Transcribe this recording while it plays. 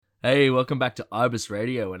Hey, welcome back to Ibis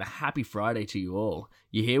Radio and a happy Friday to you all.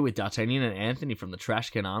 You're here with D'Artagnan and Anthony from the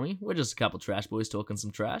Trash Can Army. We're just a couple trash boys talking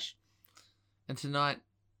some trash. And tonight,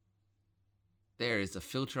 there is a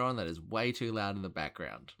filter on that is way too loud in the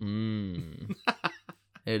background.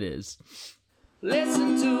 It is.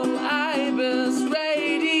 Listen to Ibis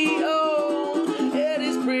Radio. It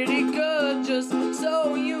is pretty good, just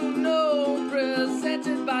so you know.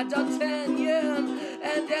 Presented by D'Artagnan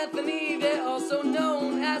and Anthony. They're also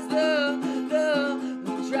known as the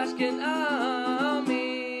Trash Can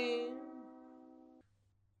Army.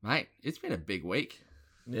 Mate, it's been a big week.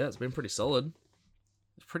 Yeah, it's been pretty solid.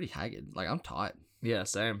 It's pretty haggard. Like, I'm tired. Yeah,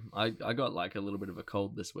 same. I got like a little bit of a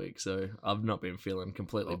cold this week, so I've not been feeling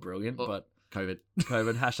completely brilliant, but COVID.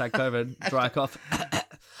 Hashtag COVID, dry cough.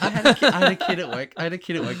 I had a kid at work. I had a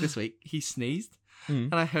kid at work this week. He sneezed,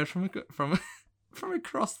 and I heard from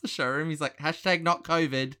across the showroom, he's like, hashtag not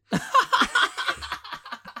COVID.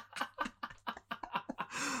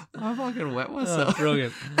 I fucking wet myself. Oh,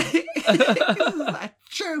 brilliant. That's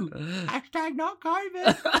true. Hashtag not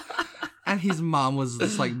COVID. And his mum was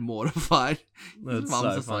just like mortified. His That's mum's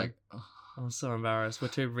so just funny. like, oh, I'm so embarrassed. We're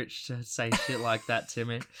too rich to say shit like that,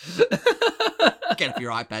 Timmy. get off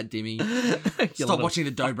your iPad, Dimmy. You Stop little watching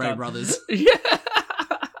the fucker. Dobre brothers. Yeah.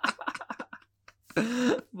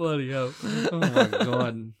 Bloody hell. Oh my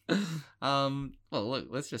god. Well, look,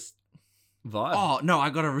 let's just. Vibe. Oh no, I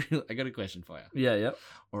got a question for you. Yeah, yep.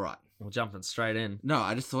 All right. We're jumping straight in. No,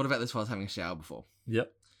 I just thought about this while I was having a shower before.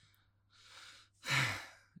 Yep.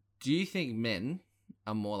 Do you think men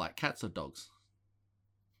are more like cats or dogs?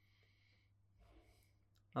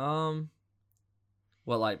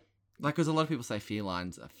 Well, like, because a lot of people say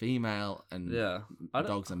felines are female and yeah,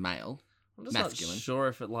 dogs are male. I'm just masculine. not sure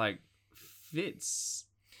if it like fits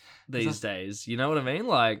 'Cause these days. You know what I mean?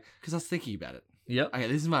 Like, Because I was thinking about it. yep. Okay,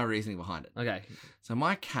 this is my reasoning behind it. Okay. So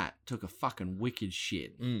my cat took a fucking wicked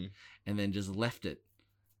shit and then just left it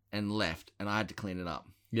and left, and I had to clean it up.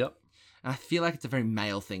 Yep. And I feel like it's a very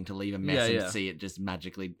male thing to leave a mess Yeah, and yeah. see it just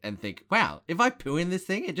magically and think, wow, if I poo in this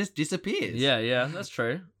thing, it just disappears. Yeah, that's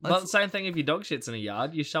true. But Let's- same thing if your dog shits in a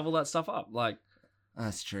yard, you shovel that stuff up. Like,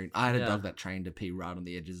 That's true. I had a Yeah. dog that trained to pee right on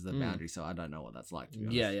the edges of the boundary, so I don't know what that's like, to be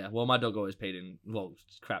honest. yeah. Well, my dog always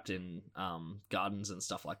crapped in gardens and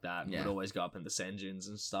stuff like that. And Yeah. would always go up in the sand dunes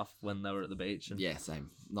and stuff when they were at the beach. And Yeah,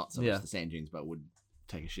 same. Not so Yeah. much the sand dunes, but would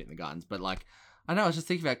take a shit in the gardens. But like, I know, I was just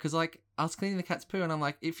thinking about it because like I was cleaning the cat's poo and I'm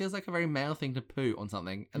like, it feels like a very male thing to poo on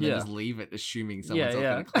something and then Yeah. just leave it, assuming someone's else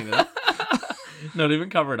yeah. going to clean it up. Not even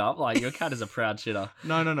cover it up. Like, your cat is a proud shitter.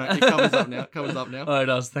 No, it covers up now. Oh, it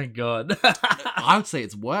does. Thank God. I would say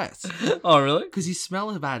it's worse Oh, really? because you smell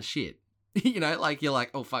the bad shit. You know, like you're like,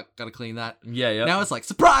 oh fuck, gotta clean that. Yeah. Now it's like,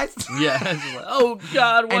 surprise! Yeah. It's like, oh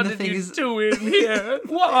God, what the did thing you is- do in here?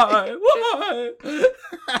 Why?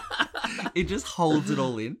 It just holds it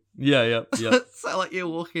all in. Yeah. So like you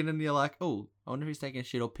walk in and you're like, oh, I wonder if he's taking a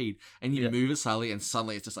shit or peed. And you Yeah. move it slowly and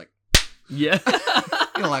suddenly it's just like, Yeah.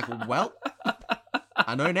 you're like, well,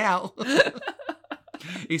 I know now.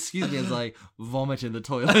 Excuse me as I vomit in the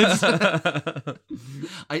toilet.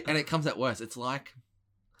 And it comes out worse. It's like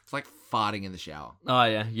farting in the shower. Oh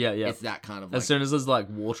yeah. It's that kind of like, As soon as there's like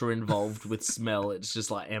water involved with smell, it's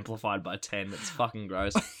just like amplified by 10. It's fucking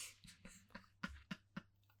gross.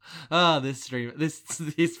 this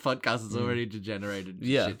podcast is already degenerated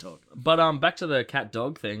Yeah. shit talk. But back to the cat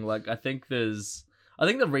dog thing. Like, I think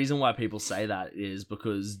the reason why people say that is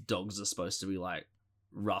because dogs are supposed to be like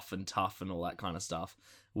rough and tough and all that kind of stuff,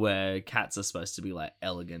 where cats are supposed to be like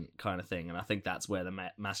elegant kind of thing. And I think that's where the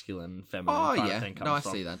masculine, feminine Oh kind yeah, of thing comes no, I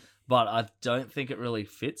from. see that. But I don't think it really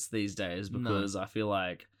fits these days because I feel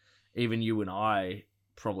like even you and I,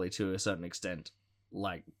 probably to a certain extent,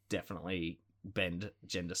 like definitely bend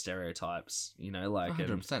gender stereotypes, you know, like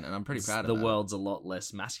 100%, and I'm pretty proud of the that. world's a lot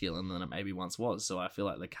less masculine than it maybe once was. So I feel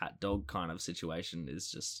like the cat dog kind of situation is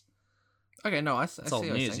just Okay, no, I it's see old what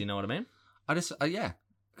you're news. saying. You know what I mean? I just, yeah.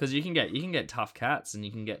 Because you can get tough cats and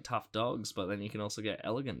you can get tough dogs, but then you can also get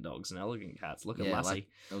elegant dogs and elegant cats. Look at Yeah, Lassie.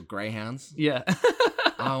 like greyhounds. Yeah.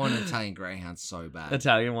 I want an Italian greyhound so bad.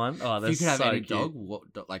 Italian one. Oh, If that's you could have so any cute. dog,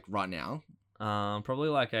 what, like right now? Probably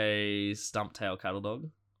like a stump tail cattle dog.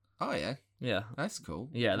 Oh yeah, Yeah. that's cool.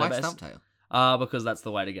 Yeah, why they're best. stumptail? Because that's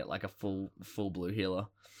the way to get like a full blue healer.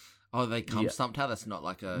 Oh, they come Yeah. stumptail. That's not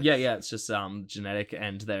like a Yeah, it's just genetic,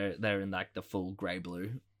 and they're in like the full grey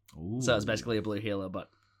blue. So it's Ooh. basically a blue healer, but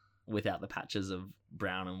without the patches of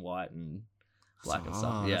brown and white and black and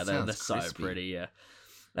stuff. Oh, Yeah, that they're sounds so crispy. pretty. Yeah,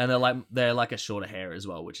 And they're like a shorter hair as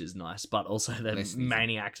well, which is nice. But also they're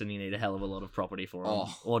maniacs, and you need a hell of a lot of property for them,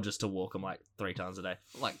 or just to walk them like 3 times a day.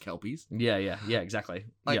 Like kelpies. Yeah, exactly.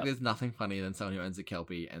 Like there's nothing funnier than someone who owns a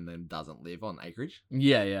kelpie and then doesn't live on acreage.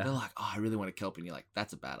 Yeah. They're like, oh, I really want a kelpie, and you're like,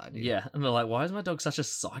 that's a bad idea. Yeah, and they're like, why is my dog such a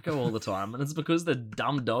psycho all the time? And it's because the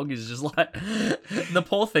dumb dog is just like, the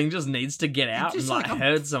poor thing just needs to get out and like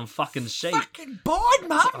herd some fucking sheep. Fucking bored,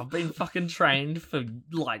 man. I've been fucking trained for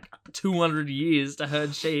like 200 years to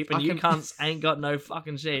herd sheep, and you cunts ain't got no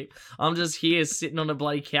fucking sheep. I'm just here sitting on a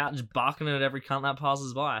bloody couch barking at every cunt that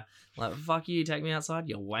passes by. Like, fuck you, take me outside,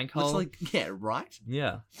 you wank hole. It's like, yeah, right?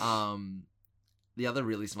 Yeah. The other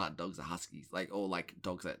really smart dogs are huskies, or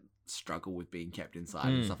dogs that struggle with being kept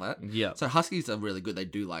inside and stuff like that. Yeah. So huskies are really good. They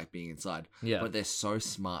do like being inside. Yeah. But they're so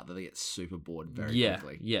smart that they get super bored very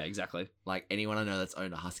quickly. Yeah, exactly. Like, anyone I know that's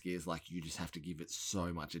owned a husky is like, you just have to give it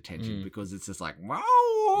so much attention because it's just like, wow.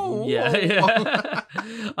 Yeah.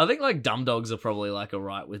 I think like dumb dogs are probably like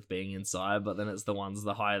alright with being inside, but then it's the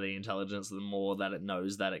higher the intelligence, the more that it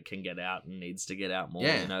knows that it can get out and needs to get out more.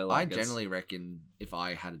 Yeah. You know, like I generally reckon if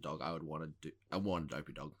I had a dog, I want a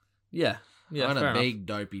dopey dog. Yeah. Yeah, I want fair a big enough.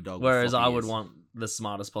 dopey dog. Whereas I would want the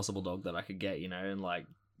smartest possible dog that I could get, you know, and like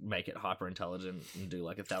make it hyper intelligent and do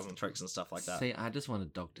like 1,000 tricks and stuff like that. See, I just want a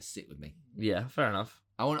dog to sit with me. Yeah, fair enough.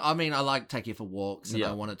 I like taking it for walks, and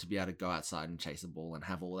I want it to be able to go outside and chase a ball and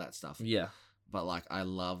have all that stuff. Yeah. But like, I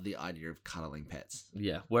love the idea of cuddling pets.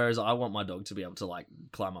 Yeah. Whereas I want my dog to be able to like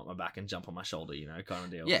climb up my back and jump on my shoulder, you know, kind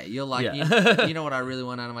of deal. Yeah, you're like, Yeah. you know what I really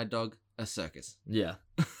want out of my dog? A circus. Yeah.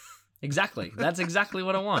 Exactly. That's exactly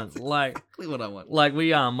what I want. Like, exactly what I want. Like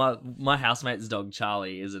my housemate's dog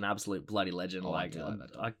Charlie is an absolute bloody legend. Oh, like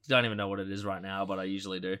I don't even know what it is right now, but I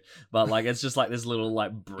usually do. But like it's just like this little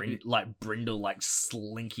brindle, like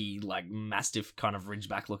slinky, like mastiff kind of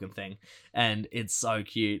ridgeback looking thing, and it's so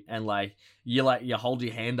cute. And like you hold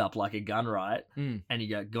your hand up like a gun, right? And you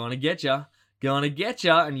go, gonna get ya.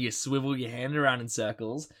 And you swivel your hand around in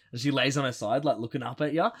circles, and she lays on her side, like looking up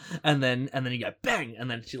at you, and then you go bang,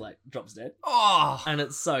 and then she like drops dead. Oh, and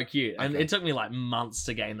it's so cute, and it took me like months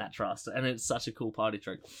to gain that trust, and it's such a cool party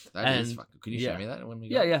trick. That is fucking. Can you show me that when we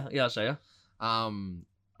go? Yeah, I'll show you.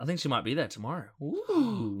 I think she might be there tomorrow.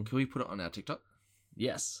 Ooh. Can we put it on our TikTok?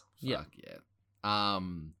 Yes. Fuck yeah.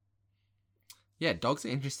 Yeah, dogs are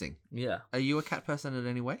interesting. Yeah. Are you a cat person in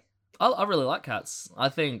any way? I really like cats. I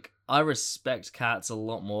think I respect cats a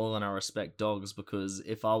lot more than I respect dogs, because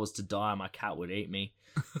if I was to die, my cat would eat me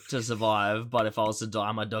to survive. But if I was to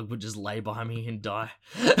die, my dog would just lay by me and die.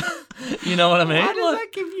 You know what I mean? Why does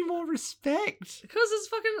that give you more respect? Because it's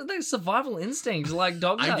fucking like survival instinct. Like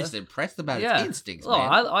dogs. I'm just impressed about its instincts,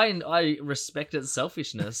 man. I respect its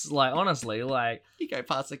selfishness. Like honestly, like you go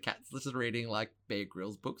past a cat just reading like Bear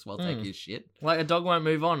Grylls books while taking his shit. Like a dog won't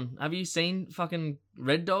move on. Have you seen fucking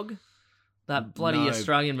Red Dog? That bloody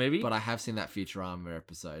Australian movie. But I have seen that Futurama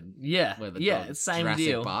episode. Yeah. Where the it's same Jurassic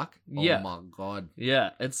deal. Park. Oh my god. Yeah,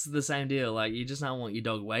 it's the same deal. Like you just don't want your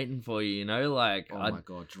dog waiting for you, you know? Like my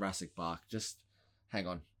god, Jurassic Park. Just hang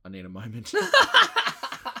on. I need a moment.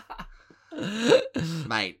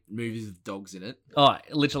 Mate, movies with dogs in it. Oh,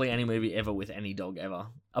 literally any movie ever with any dog ever.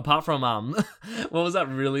 Apart from what was that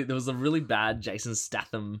there was a really bad Jason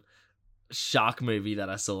Statham shark movie that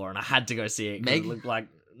I saw, and I had to go see it. Meg? It looked like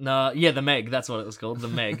The Meg, that's what it was called, The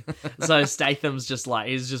Meg. So Statham's just like,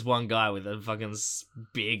 he's just one guy with a fucking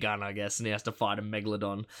spear gun, I guess, and he has to fight a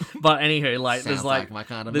megalodon. But anywho, like, Sounds there's like my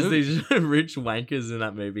kind of there's movie. these rich wankers in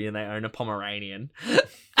that movie, and they own a Pomeranian.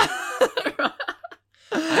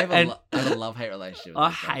 I have a love-hate relationship with I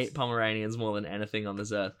these hate dogs. Pomeranians more than anything on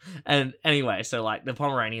this earth. And anyway, so like the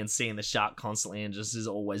Pomeranian's seeing the shark constantly and just is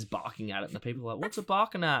always barking at it. And the people are like, what's it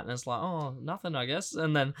barking at? And it's like, oh, nothing, I guess.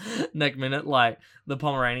 And then next minute, like the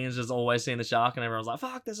Pomeranian's just always seeing the shark and everyone's like,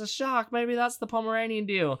 fuck, there's a shark. Maybe that's the Pomeranian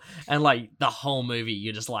deal. And like the whole movie,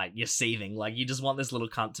 you're just like, you're seething. Like you just want this little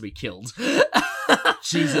cunt to be killed.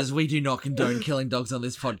 Jesus, we do not condone killing dogs on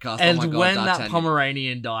this podcast. And oh my God, when D'Artagnan. that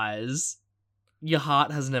Pomeranian dies, your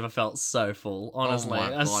heart has never felt so full, honestly. Oh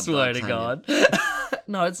my I God, swear to D'Artagnan. God.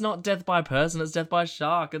 No, it's not death by person, it's death by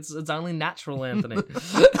shark. It's only natural, Anthony.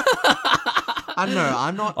 I know,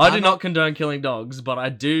 I'm not... I do not condone killing dogs, but I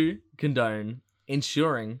do condone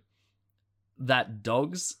ensuring that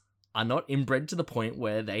dogs are not inbred to the point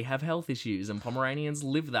where they have health issues, and Pomeranians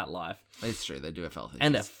live that life. It's true, they do have health issues.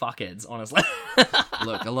 And they're fuckheads, honestly.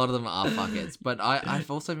 Look, a lot of them are fuckheads, but I've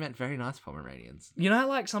also met very nice Pomeranians. You know,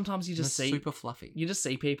 like, sometimes you just They're see... super fluffy. You just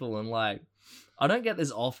see people and, like... I don't get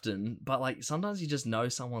this often, but, like, sometimes you just know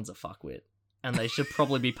someone's a fuckwit, and they should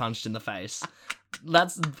probably be punched in the face.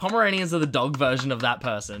 Pomeranians are the dog version of that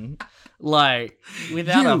person. Like,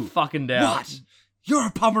 without a fucking doubt. What? You're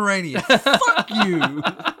a Pomeranian. Fuck you.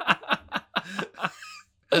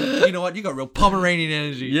 You know what? You got real Pomeranian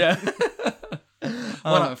energy. Yeah.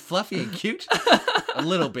 What, I'm fluffy and cute? A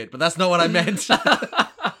little bit, but that's not what I meant.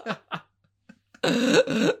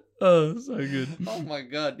 Oh, so good. Oh my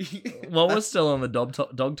god. While we're still on the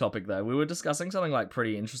dog topic, though, we were discussing something like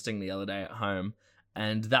pretty interesting the other day at home,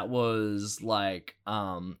 and that was like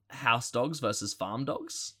house dogs versus farm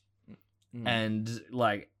dogs, and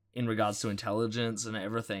like in regards to intelligence and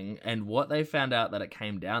everything. And what they found out that it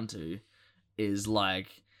came down to is like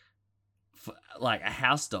a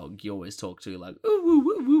house dog you always talk to like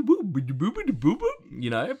you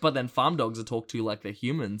know, but then farm dogs are talked to like they're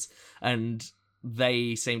humans, and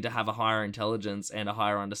they seem to have a higher intelligence and a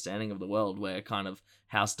higher understanding of the world, where kind of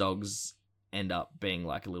house dogs end up being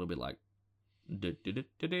like a little bit like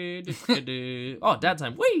oh, dad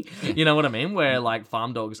time, wee, you know what I mean, where like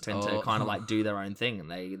farm dogs tend to kind of like do their own thing, and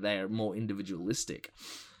they're more individualistic.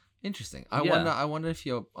 Interesting. I wonder if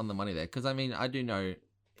you're on the money there, because I mean I do know.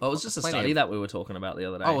 Well, it was just a study that we were talking about the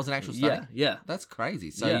other day. Oh, it was an actual study? Yeah. That's crazy.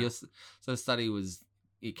 So so the study was,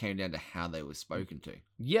 it came down to how they were spoken to.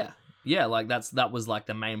 Yeah, like that was like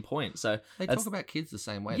the main point. So they talk about kids the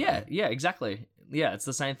same way. Yeah, exactly. Yeah, it's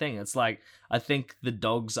the same thing. It's like, I think the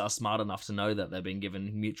dogs are smart enough to know that they're being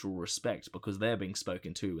given mutual respect because they're being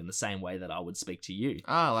spoken to in the same way that I would speak to you.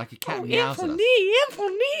 Ah, like a cat meows at us.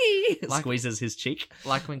 Anthony! Like, squeezes his cheek.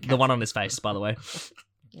 Like when cats... The one on his face, by the way.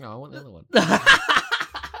 No, I want the other one.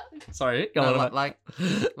 Sorry, go on. Like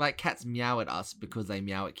cats meow at us because they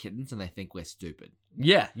meow at kittens and they think we're stupid.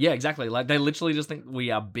 Yeah, exactly. Like they literally just think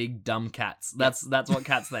we are big dumb cats. That's what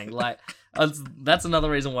cats think. Like that's another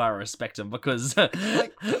reason why I respect them, because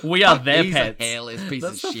we are their pets. A hairless piece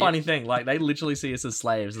that's of the shit. funny thing. Like they literally see us as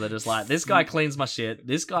slaves. They're just like, this guy cleans my shit.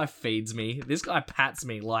 This guy feeds me. This guy pats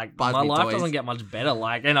me. Like Buys my me life toys. doesn't get much better.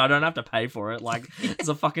 Like, and I don't have to pay for it. Like it's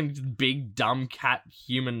a fucking big dumb cat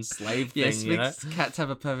human slave thing. Yes, you know? cats have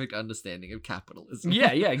a perfect understanding of capitalism.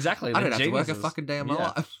 Yeah, exactly. I don't They're have to work a geniuses. fucking day in my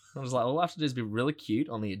life. I was like, all I have to do is be really cute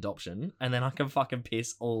on the adoption, and then I can fucking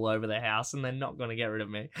piss all over the house, and they're not going to get rid of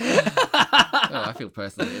me. Oh, I feel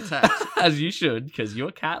personally attacked. As you should, because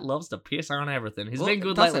your cat loves to piss on everything. He's been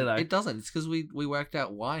good it lately, though. It doesn't. It's because we worked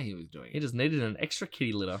out why he was doing He it. just needed an extra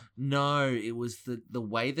kitty litter. No, it was the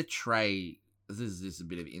way the tray... This is a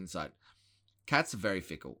bit of insight. Cats are very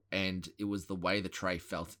fickle, and it was the way the tray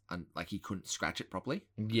felt, like he couldn't scratch it properly.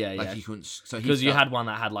 Yeah, like he couldn't. So because you had one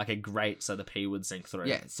that had like a grate, so the pee would sink through.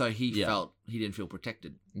 Yeah, so he felt he didn't feel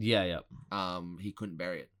protected. Yeah. He couldn't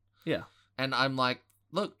bury it. Yeah, and I'm like,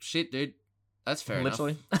 look, shit, dude, that's fair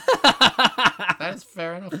literally. enough. That's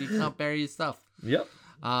fair enough. You can't bury your stuff. Yep.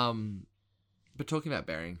 But talking about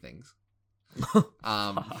burying things. Fuck.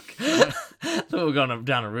 I thought we were going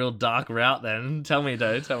down a real dark route then. Tell me,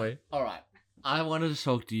 dude. Tell me. All right. I wanted to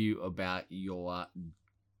talk to you about your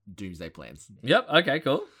doomsday plans. Yep. Okay.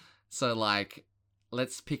 Cool. So, like,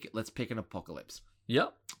 let's pick an apocalypse.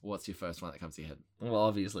 Yep. What's your first one that comes to your head? Well,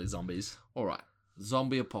 obviously zombies. All right.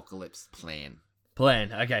 Zombie apocalypse plan.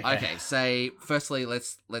 Okay. Okay. Say, firstly,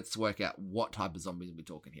 let's work out what type of zombies are we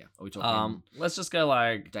talking here. Are we talking? Let's just go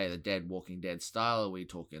like Day of the Dead, Walking Dead style. Are we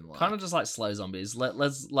talking like kind of just like slow zombies?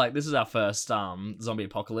 Let's like, this is our first zombie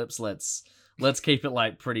apocalypse. Let's keep it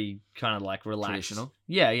like pretty kind of like relaxed. Traditional?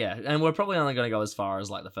 Yeah. And we're probably only going to go as far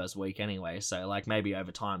as like the first week anyway. So like maybe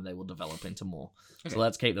over time they will develop into more. Okay. So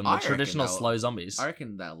let's keep them the traditional slow zombies. I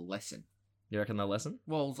reckon they'll lessen. You reckon they'll lessen?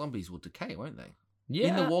 Well, zombies will decay, won't they? Yeah,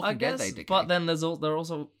 in the Walking I guess, Dead they decay. But then they're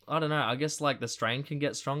also I don't know. I guess like the strain can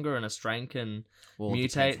get stronger and a strain can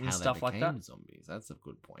mutate and stuff like that. Zombies. That's a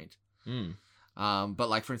good point. Mm. But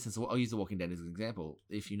like for instance, I'll use The Walking Dead as an example.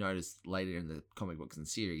 If you notice later in the comic books and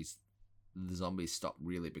series, the zombies stop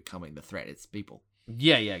really becoming the threat. It's people.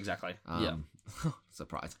 Yeah, exactly.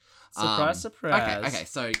 Surprise. Surprise. Okay.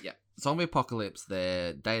 So yeah, zombie apocalypse.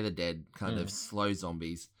 They're Day of the Dead, kind of slow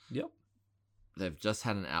zombies. Yep. They've just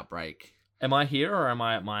had an outbreak. Am I here or am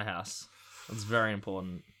I at my house? That's very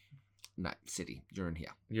important. No, city. You're in here.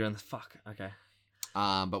 You're in the fuck. Okay.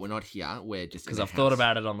 But we're not here. We're just because I've thought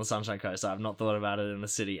about it on the Sunshine Coast. I've not thought about it in the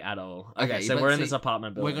city at all. Okay, so we're in this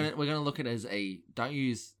apartment building. We're gonna look at it as a don't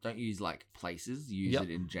use like places. Use it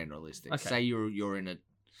in generalistic. Okay. Say you're in a.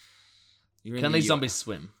 Can these zombies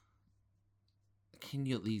swim? Can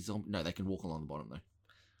these zombies? No, they can walk along the bottom though.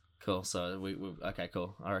 Cool. So we okay.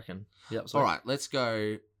 Cool. I reckon. Yep. All right. Let's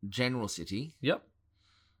go general city. Yep.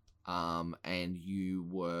 And you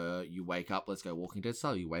wake up. Let's go Walking Dead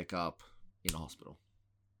style. You wake up in a hospital.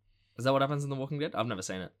 Is that what happens in The Walking Dead? I've never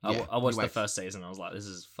seen it. Yeah, I watched the first season. I was like, this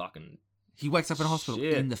is fucking He wakes up in a hospital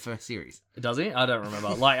Shit. in the first series. Does he? I don't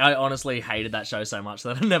remember. Like, I honestly hated that show so much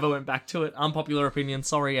that I never went back to it. Unpopular opinion.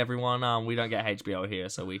 Sorry, everyone. We don't get HBO here,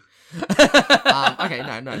 so we...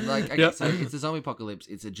 Okay, no. Like, okay, Yep. so it's a zombie apocalypse.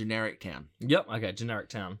 It's a generic town. Yep. Okay, generic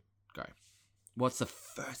town. Go. What's the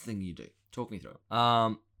first thing you do? Talk me through it.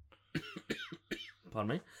 Pardon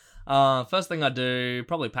me. First thing I do,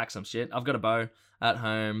 probably pack some shit. I've got a bow at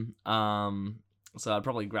home. So I'd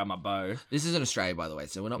probably grab my bow. This is in Australia, by the way,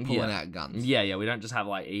 so we're not pulling out guns. Yeah, we don't just have,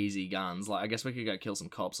 like, easy guns. Like, I guess we could go kill some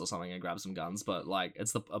cops or something and grab some guns, but, like,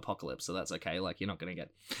 it's the apocalypse, so that's okay. Like, you're not going to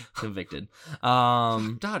get convicted.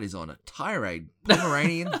 Dad is on a tirade.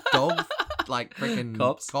 Pomeranian, dog, like, freaking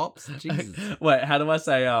Cops. Jesus. Wait, how do I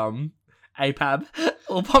say, APAB?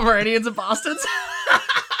 All Pomeranians are bastards?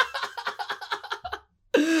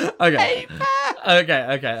 Okay.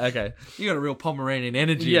 Okay. You got a real Pomeranian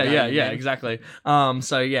energy. Yeah, about you, man. exactly.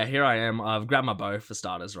 So yeah, here I am. I've grabbed my bow for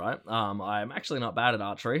starters, right? I'm actually not bad at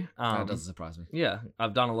archery. That doesn't surprise me. Yeah,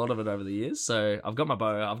 I've done a lot of it over the years. So I've got my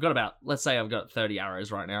bow. I've got about, let's say I've got 30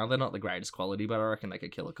 arrows right now. They're not the greatest quality, but I reckon they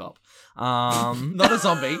could kill a cop. Not a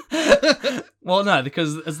zombie. Well, no,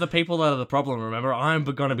 because it's the people that are the problem, remember? I'm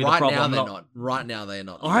going to be the problem. Right now they're not. Right now they're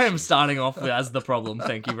not. I am starting off as the problem.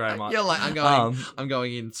 Thank you very much. You're like, I'm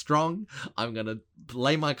going in strong. I'm going to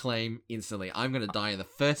lay my claim instantly. I'm going to die in the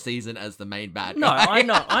first season as the main bad guy.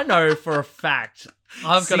 No, I know for a fact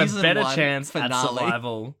I've got a Season better 1 chance at finale.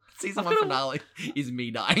 survival. Season 1 finale is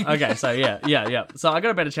me dying. Okay, so yeah. So I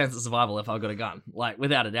got a better chance at survival if I've got a gun, like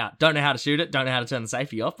without a doubt. Don't know how to shoot it. Don't know how to turn the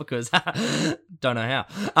safety off because don't know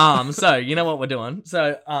how. So you know what we're doing.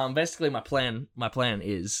 So basically my plan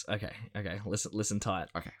is okay. Listen tight.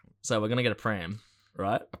 Okay. So we're gonna get a pram,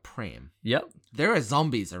 right? A pram. Yep. There are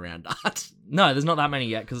zombies around us. No, there's not that many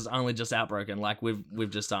yet because it's only just outbroken. Like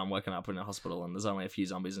we've just woken up in a hospital and there's only a few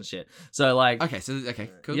zombies and shit. So like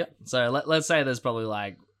Okay, cool. Yep. So let's say there's probably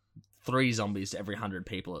like 3 zombies to every 100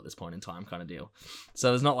 people at this point in time, kind of deal. So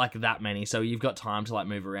there's not like that many. So you've got time to like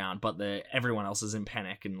move around, but everyone else is in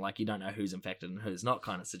panic and like you don't know who's infected and who's not,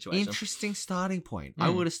 kind of situation. Interesting starting point. I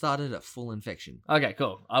would have started at full infection. Okay,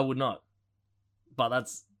 cool. I would not, but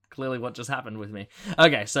that's clearly what just happened with me.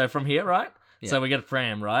 Okay, so from here, right? Yeah. So we get a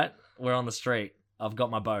pram, right? We're on the street. I've got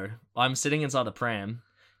my bow. I'm sitting inside the pram.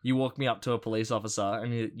 You walk me up to a police officer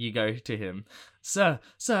and you go to him, Sir,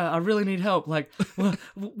 I really need help. Like,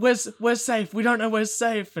 where's safe? We don't know where's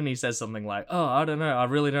safe. And he says something like, oh, I don't know. I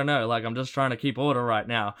really don't know. Like, I'm just trying to keep order right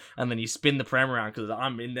now. And then you spin the pram around because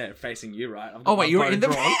I'm in there facing you, right? I've got my you're bow in the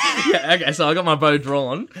drawn. Yeah, okay. So I got my bow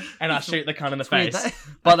drawn and I shoot the cunt in the face.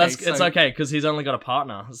 But it's okay because he's only got a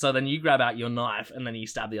partner. So then you grab out your knife and then you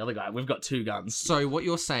stab the other guy. We've got 2 guns. So what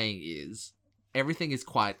you're saying is everything is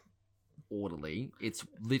quite orderly. It's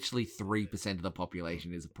literally 3% of the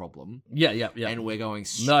population is a problem. Yeah. And we're going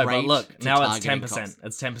straight. No, but look, to now it's targeting 10%. cops.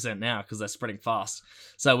 It's 10% now because they're spreading fast.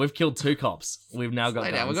 So we've killed 2 cops. We've now got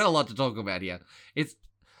guns. We've got a lot to talk about here.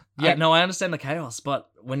 I understand the chaos, but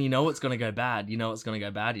when you know it's going to go bad, you know it's going to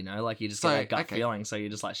go bad, you know? Like, you just get that gut feeling, so you're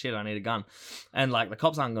just like, shit, I need a gun. And, like, the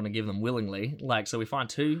cops aren't going to give them willingly. Like, so we find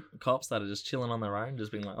 2 cops that are just chilling on their own,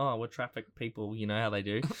 just being like, oh, we're traffic people, you know how they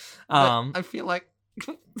do. I feel like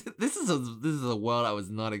this is a world I was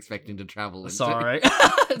not expecting to travel into. Sorry.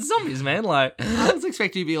 It's zombies, man. Like, I was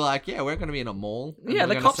expecting to be like, yeah, we're going to be in a mall. Yeah,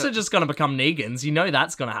 the cops are just going to become Negans. You know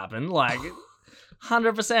that's going to happen. Like,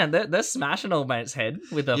 100%. They're smashing old mate's head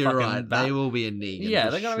with a You're fucking right. bat. They will be a Negan. Yeah,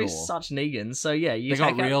 for they're going to be sure. such Negans. So, yeah, They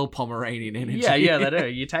got real Pomeranian energy. Yeah, they do.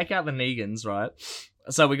 You take out the Negans, right?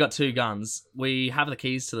 So we got 2 guns. We have the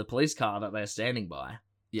keys to the police car that they're standing by.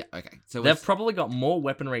 Yeah, okay. So They've probably got more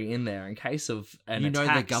weaponry in there in case of an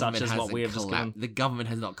attack such as what we have just given. The government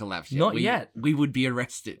has not collapsed yet. Not yet. We would be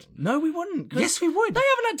arrested. No, we wouldn't. 'Cause Yes, we would. They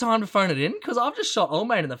haven't had time to phone it in because I've just shot old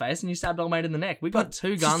mate in the face and you stabbed old mate in the neck. We got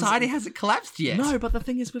 2 guns. Society hasn't collapsed yet. No, but the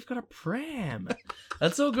thing is, we've got a pram.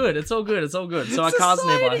 It's all good. It's all good. So our car's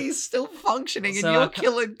nearby. Society's still functioning, and So you're our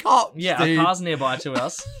killing cops. Yeah, dude. our car's nearby to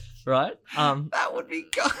us, right? That would be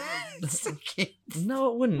good.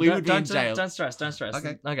 No, it wouldn't. We would be in jail. Don't stress.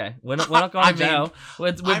 Okay. We're not going to jail.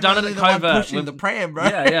 We've done it at covert. Pushing the pram, bro.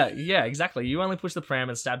 Yeah, exactly. You only pushed the pram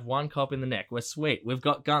and stabbed 1 cop in the neck. We're sweet. We've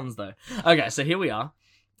got guns though. Okay, so here we are.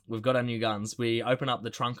 We've got our new guns. We open up the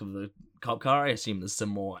trunk of the cop car. I assume there's some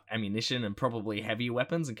more ammunition and probably heavy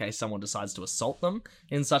weapons in case someone decides to assault them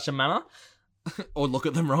in such a manner. Or look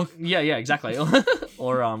at them wrong. Yeah, exactly. Or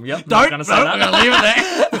yep. Don't. Gonna say that. I'm gonna leave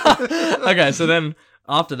it there. Okay, so then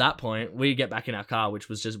after that point, we get back in our car, which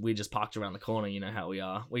was we just parked around the corner. You know how we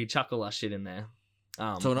are. We chuck all our shit in there.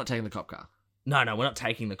 So we're not taking the cop car. No, we're not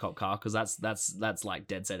taking the cop car because that's like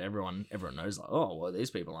dead set. Everyone knows like, oh, well,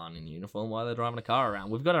 these people aren't in uniform. Why are they driving a car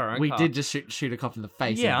around? We've got our own We car. did just shoot a cop in the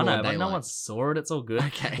face. Yeah, I in know, broad but no daylight. one saw it. It's all good.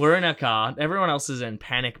 Okay. We're in our car. Everyone else is in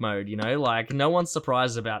panic mode, you know? Like, no one's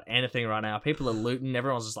surprised about anything right now. People are looting.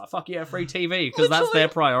 Everyone's just like, fuck yeah, free TV, because that's their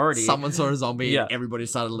priority. Someone saw a zombie Yeah. and everybody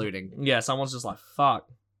started looting. Yeah, someone's just like, fuck.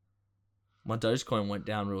 My Dogecoin went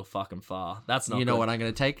down real fucking far. That's not You know good. what I'm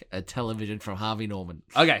going to take? A television from Harvey Norman.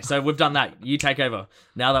 Okay, so we've done that. You take over.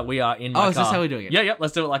 Now that we are in my car. Is this how we're doing it? Yeah,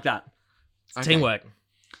 let's do it like that. It's Okay. teamwork.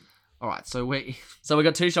 All right, so we... So we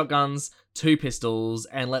got 2 shotguns, 2 pistols,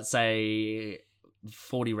 and let's say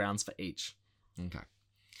 40 rounds for each. Okay.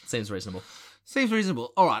 Seems reasonable. Seems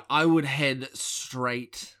reasonable. All right, I would head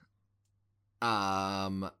straight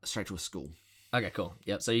to a school. Okay, cool.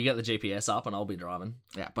 Yep, so you get the GPS up and I'll be driving.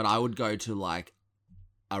 Yeah, but I would go to like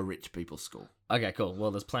a rich people's school. Okay, cool. Well,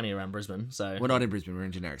 there's plenty around Brisbane, so... We're not in Brisbane, we're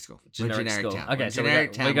in generic school. We're Generic school. town. Okay, We're so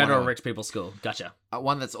generic we town go to a 101. rich people's school. Gotcha.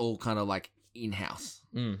 One that's all kind of like in-house.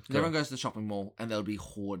 Cool. Everyone goes to the shopping mall and they'll be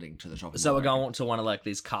hoarding to the shopping So mall. we're going to one of like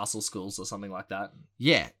these castle schools or something like that.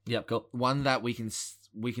 Yeah, Yep, cool. one that we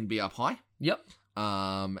can be up high. Yep.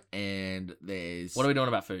 And there's... What are we doing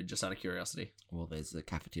about food, just out of curiosity? Well, there's the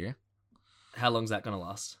cafeteria. How long's that going to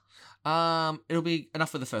last? It'll be enough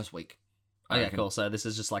for the first week. I Okay, reckon. cool. So this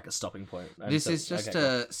is just like a stopping point. This is just okay,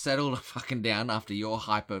 to settle the fucking down after your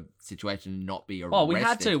hyper situation and not be arrested. Oh, we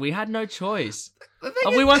had to. We had no choice. The thing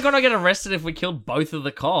Oh, is, we weren't going to get arrested if we killed both of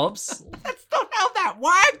the cops. That's not how that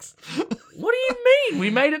works. What do you mean? We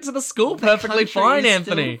made it to the school The perfectly country fine, is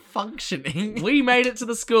Anthony. still functioning. We made it to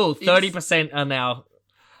the school. 30% are now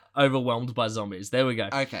overwhelmed by zombies. There we go.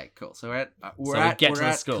 Okay, cool. So we're We at get to the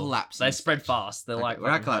at school. collapsing They spread stage. fast. They're Okay, like we're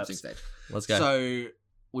at fucking collapsing herbs. stage. Let's go. So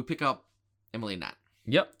we pick up Emily and Nat.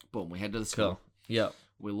 Yep. Boom. We head to the school. Cool. Yep.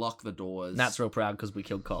 We lock the doors. Nat's real proud because we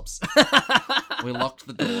killed cops. We locked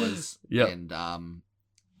the doors. Yep. And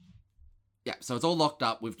yeah. So it's all locked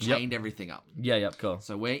up. We've Yep. chained everything up. Yep, cool.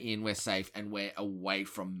 So we're in. We're safe, and we're away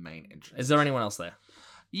from main entrance. Is there anyone else there?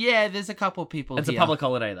 Yeah, there's a couple people It's here. a public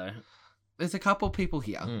holiday, though. There's a couple people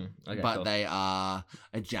here. Okay, but cool. they are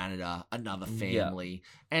a janitor, another family.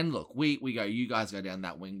 And look, we go, you guys go down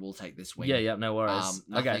that wing, we'll take this wing. Yeah, no worries.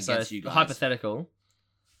 Nothing Okay, so against you guys. hypothetical.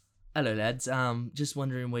 Hello, lads. Just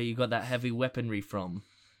wondering where you got that heavy weaponry from.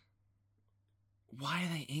 Why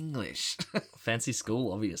are they English? Fancy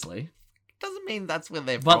school, obviously. Doesn't mean that's where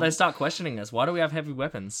they're But from. they start questioning us. Why do we have heavy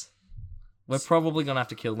weapons? We're probably gonna have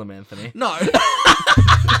to kill them, Anthony. No.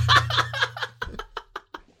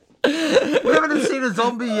 We haven't seen a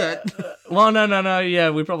zombie yet. Well, no.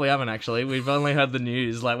 Yeah, we probably haven't actually. We've only heard the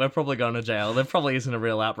news. Like, we're probably going to jail. There probably isn't a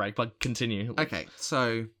real outbreak, but continue. Okay,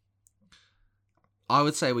 so I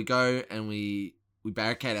would say we go and we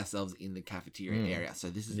barricade ourselves in the cafeteria area. So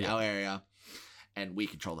this is Yeah. our area, and we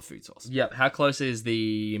control the food source. Yep. How close is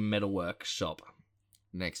the metalwork shop?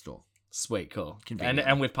 Next door. Sweet, cool. Convenient.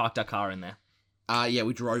 And we've parked our car in there. Yeah,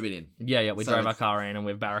 we drove it in. Yeah, we So drove our it's- car in and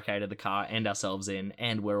we've barricaded the car and ourselves in,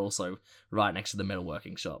 and we're also right next to the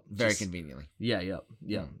metalworking shop. Very Just- conveniently. Yeah.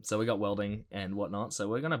 Mm. So we got welding and whatnot, so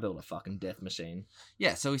we're gonna build a fucking death machine.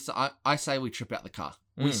 Yeah, so I say we trip out the car.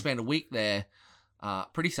 We spend a week there,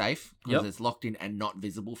 pretty safe, because Yep. it's locked in and not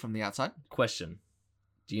visible from the outside. Question.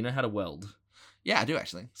 Do you know how to weld? Yeah, I do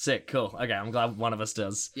actually. Sick, cool. Okay, I'm glad one of us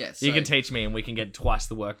does. Yeah, You so- can teach me and we can get twice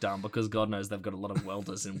the work done because God knows they've got a lot of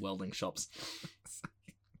welders in welding shops.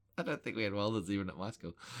 I don't think we had welders even at my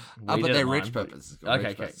school. We But did they're at rich mine, but- purposes.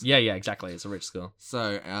 Okay. Yeah, exactly. It's a rich school.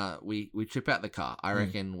 So we trip out the car. I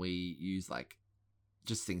reckon we use like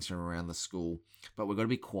just things from around the school, but we've got to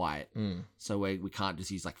be quiet. So we can't just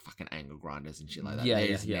use like fucking angle grinders and shit like that. Yeah,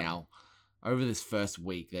 There's yeah. now, over this first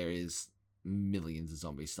week, there is millions of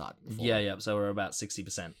zombies starting to form. Yeah. So we're about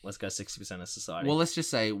 60%. Let's go 60% of society. Well, let's just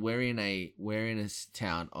say we're in a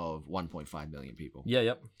town of 1.5 million people. Yeah,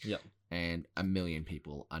 yep. And 1 million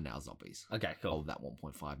people are now zombies. Okay, cool. Of that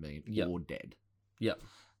 1.5 million Yep. or dead. Yep.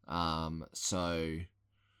 So,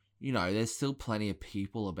 you know, there's still plenty of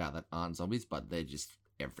people about that aren't zombies, but they're just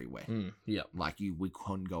everywhere. Yep. Like we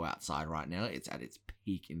couldn't go outside right now. It's at its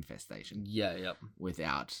peak infestation. Yeah, yep.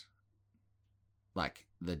 Without, like,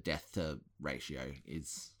 the death to ratio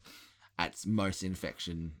is at its most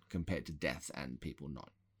infection compared to deaths and people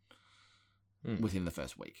not within the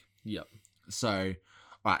first week. Yep. So,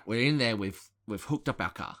 right, we're in there. We've hooked up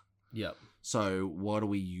our car. Yep. So, what are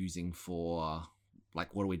we using for?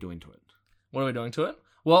 Like, what are we doing to it? What are we doing to it?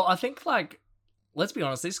 Well, I think, like, let's be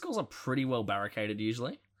honest, these schools are pretty well barricaded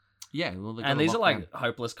usually. Yeah, well, And these are like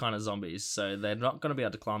hopeless kind of zombies, so they're not going to be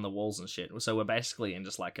able to climb the walls and shit. So we're basically in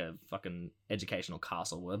just like a fucking educational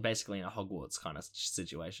castle. We're basically in a Hogwarts kind of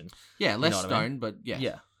situation. Yeah, less know what I stone, mean? but yeah.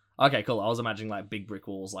 Yeah. Okay, cool. I was imagining like big brick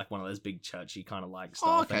walls, like one of those big churchy kind of like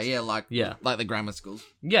style Oh, okay, things. yeah, like the grammar schools.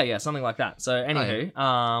 Yeah, something like that. So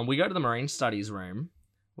anywho, we go to the marine studies room.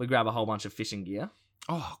 We grab a whole bunch of fishing gear.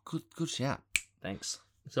 Oh, good shout. Thanks.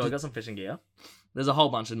 So we got some fishing gear. There's a whole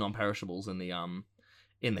bunch of non-perishables in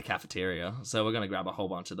the cafeteria, so we're gonna grab a whole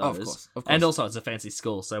bunch of those. Of course. And also, it's a fancy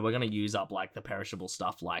school, so we're gonna use up like the perishable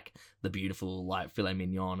stuff, like the beautiful like filet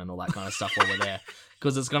mignon and all that kind of stuff while we're there,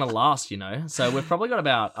 because it's gonna last, you know. So we've probably got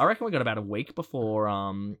I reckon we got about a week before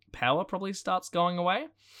power probably starts going away.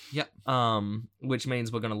 Yep. Which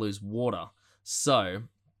means we're gonna lose water. So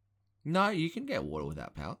No, you can get water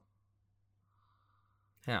without power.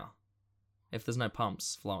 how? If there's no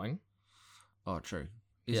pumps flowing. Oh, true.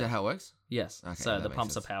 Is that how it works? Yes. Okay, so that the makes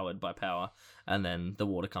pumps sense. are powered by power, and then the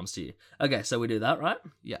water comes to you. Okay, so we do that, right?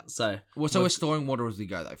 Yeah. So We're storing water as we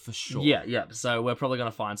go, though, for sure. Yeah. So we're probably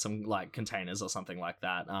gonna find some like containers or something like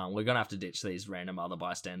that. We're gonna have to ditch these random other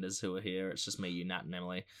bystanders who are here. It's just me, you, Nat, and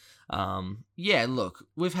Emily. Yeah, look,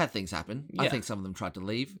 we've had things happen. I Yeah. think some of them tried to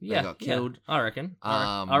leave. Yeah, They got killed. Yeah, I reckon.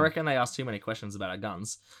 I reckon they asked too many questions about our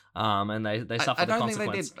guns. And they suffered the consequence.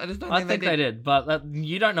 Think they did. I just don't I think think they did. they did, but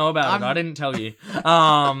you don't know about it. I didn't tell you.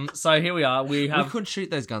 So here we are. We couldn't shoot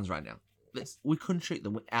those guns right now. We couldn't shoot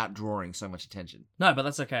them without drawing so much attention. No, but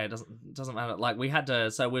that's okay. It doesn't matter. Like we had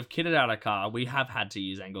to. So we've kitted out a car. We have had to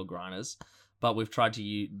use angle grinders, but we've tried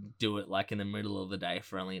to do it like in the middle of the day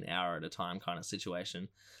for only an hour at a time, kind of situation.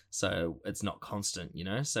 So it's not constant, you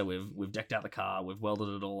know. So we've decked out the car. We've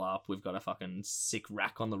welded it all up. We've got a fucking sick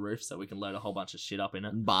rack on the roof so we can load a whole bunch of shit up in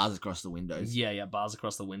it. Bars across the windows. Yeah, bars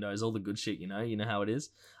across the windows. All the good shit, you know. You know how it is.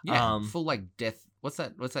 Yeah, full like death. What's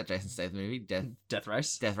that Jason Statham movie? Death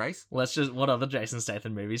Race. Death Race. What other Jason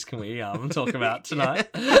Statham movies can we talk about tonight?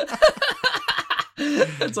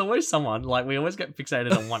 It's always someone. Like we always get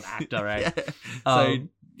fixated on one actor, right?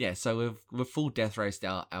 So we've full death raced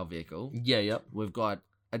our vehicle. Yeah, yep. We've got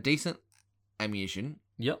a decent ammunition.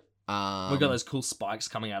 Yep. We've got those cool spikes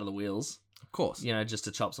coming out of the wheels. Of course. You know, just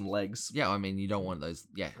to chop some legs. Yeah, I mean you don't want those.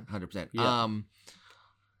 Yeah, 100%. Yeah.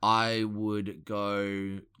 I would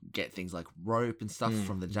go get things like rope and stuff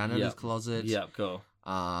from the janitor's closet. Yeah, cool.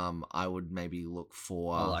 I would maybe look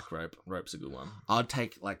for. I like rope. Rope's a good one. I'd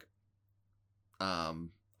take like,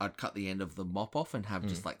 I'd cut the end of the mop off and have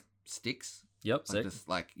just like sticks. Yep. Like Sick. just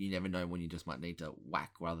like you never know when you just might need to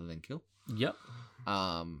whack rather than kill. Yep.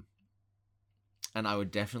 And I would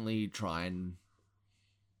definitely try and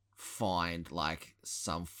find like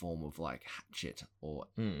some form of like hatchet or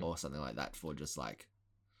something like that for just like.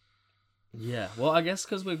 Yeah, well, I guess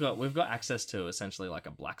because we've got access to essentially like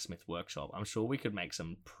a blacksmith workshop. I'm sure we could make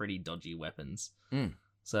some pretty dodgy weapons.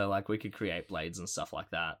 So like we could create blades and stuff like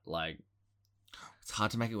that. Like it's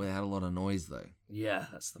hard to make it without a lot of noise though. Yeah,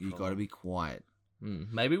 that's the problem. You got to be quiet.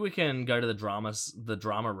 Maybe we can go to the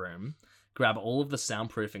drama room, grab all of the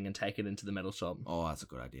soundproofing and take it into the metal shop. Oh, that's a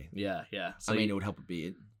good idea. Yeah. So I mean, it would help a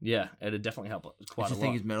bit. Yeah, it'd definitely help quite a lot. The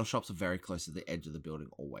thing is, metal shops are very close to the edge of the building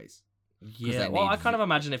always. Yeah, well, I kind of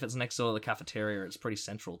imagine if it's next door to the cafeteria, it's pretty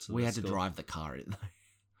central to. We had to drive the car in though.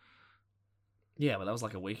 Yeah, but that was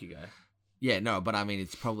like a week ago. Yeah, no, but I mean,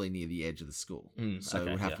 it's probably near the edge of the school, so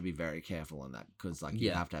okay, we'd have to be very careful on that because, like,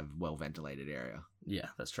 you have to have a well-ventilated area. Yeah,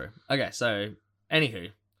 that's true. Okay, so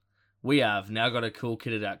anywho, we have now got a cool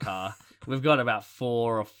kitted out car. We've got about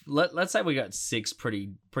let's say we got 6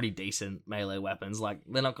 pretty decent melee weapons. Like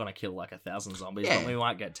they're not gonna kill like 1,000 zombies, but we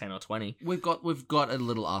might get 10 or 20. We've got a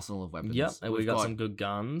little arsenal of weapons. Yep, and we've got some good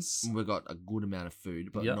guns. We've got a good amount of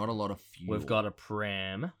food, but not a lot of fuel. We've got a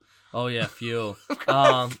pram. Oh yeah, fuel.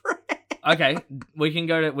 Okay, we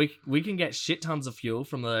can we can get shit tons of fuel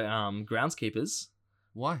from the groundskeepers.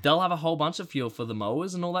 Why? They'll have a whole bunch of fuel for the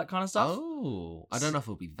mowers and all that kind of stuff. Oh, I don't know if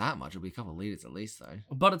it'll be that much. It'll be a couple of liters at least, though.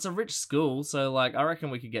 But it's a rich school, so like I reckon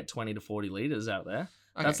we could get 20 to 40 liters out there.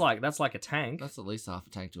 Okay. That's like a tank. That's at least half a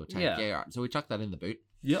tank to a tank. Yeah, right. So we chuck that in the boot.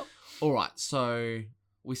 Yep. All right. So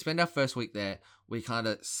we spend our first week there. We kind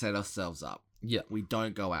of set ourselves up. Yep. We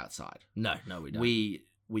don't go outside. No, we don't.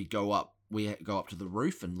 We go up. We go up to the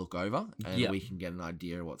roof and look over, and we can get an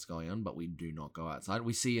idea of what's going on. But we do not go outside.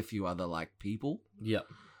 We see a few other like people. Yep.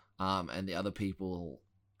 And the other people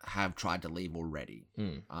have tried to leave already.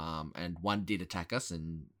 And one did attack us,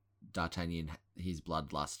 and D'Artagnan, his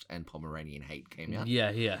bloodlust and Pomeranian hate came out.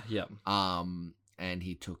 Yeah. And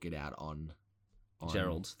he took it out on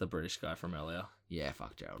Gerald, the British guy from earlier. Yeah,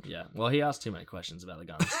 fuck Gerald. Yeah. Well, he asked too many questions about the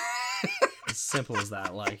guns. As simple as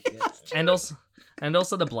that. Like, and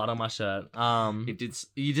also the blood on my shirt. It did.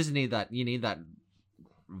 You just need that. You need that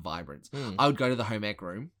vibrance. Mm. I would go to the home ec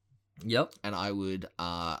room. Yep. And I would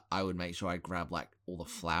make sure I grab like all the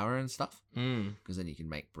flour and stuff, because then you can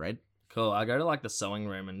make bread. Cool. I go to like the sewing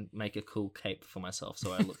room and make a cool cape for myself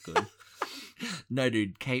so I look good. No,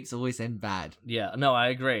 dude, capes always end bad. Yeah, no, I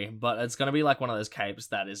agree, but it's gonna be like one of those capes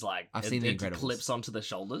that is like I've seen The it Incredibles. clips onto the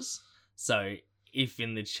shoulders. So if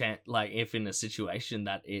in a situation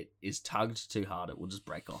that it is tugged too hard, it will just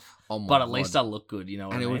break off. Oh my But at God. least I'll look good, you know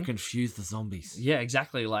what And I it mean? would confuse the zombies. Yeah,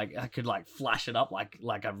 exactly. Like I could like flash it up like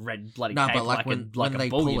a red bloody No, cape, but like when when a they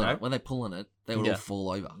bull, pull you on know? it, when they pull on it, they would Yeah. all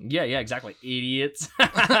fall over. Yeah, exactly. Idiots.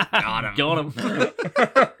 Got 'em. Got 'em.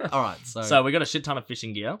 All right, so So we got a shit ton of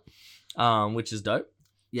fishing gear, which is dope.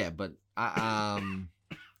 yeah, but are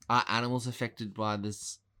animals affected by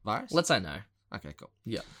this virus? Let's say no. Okay, cool.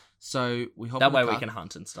 Yeah. So we hop That in the way we car. can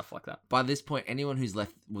hunt and stuff like that. By this point, anyone who's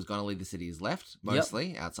left was going to leave the city is left,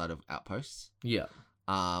 mostly outside of outposts. Yeah.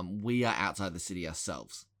 We are outside the city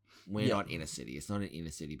ourselves. We're Yeah. not in a city. It's not an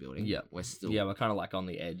inner city building. Yeah. We're still. Yeah, we're kind of like on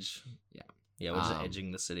the edge. Yeah. Yeah, we're just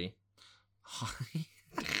edging the city.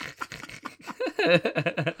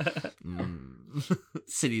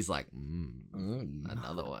 City's like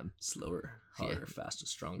another one. Slower, harder, faster,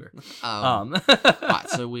 stronger. Right,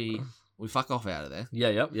 so we fuck off out of there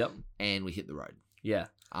Yeah, yep. and we hit the road. Yeah.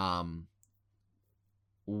 Are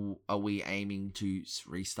we aiming to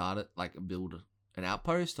restart it, like build an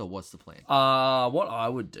outpost, or what's the plan? What I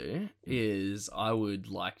would do is I would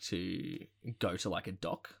like to go to like a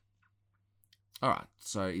dock. All right.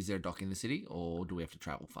 So is there a dock in the city, or do we have to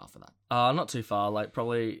travel far for that? Not too far. Like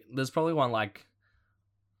there's probably one like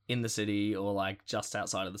in the city or like just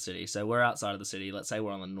outside of the city. So we're outside of the city. Let's say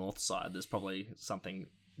we're on the north side. There's probably something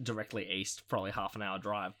directly east, probably half an hour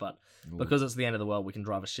drive. But Ooh. because it's the end of the world, we can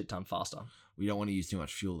drive a shit ton faster. We don't want to use too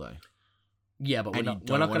much fuel though. Yeah, but And we're you not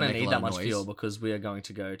don't going wanna to make a need lot that of much noise. fuel because we are going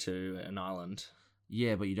to go to an island.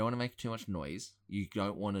 Yeah, but you don't want to make too much noise. You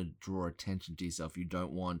don't want to draw attention to yourself. You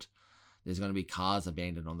don't want. There's going to be cars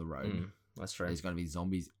abandoned on the road. That's true. There's going to be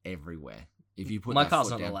zombies everywhere. If you put My that car's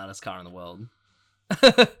foot not down, the loudest car in the world.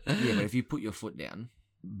 yeah, but if you put your foot down,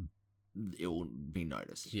 it will be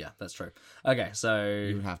noticed. Yeah, that's true. Okay, so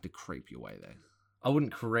You would have to creep your way there. I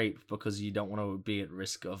wouldn't creep because you don't want to be at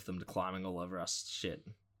risk of them climbing all over us. Shit.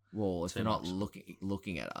 Well, if Too they're not much.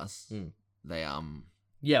 looking at us, they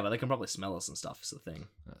Yeah, but they can probably smell us and stuff. Is the thing.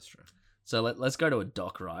 That's true. So let's go to a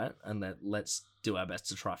dock, right? And let's do our best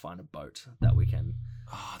to try find a boat that we can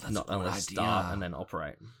Oh, that's not a good only idea. start and then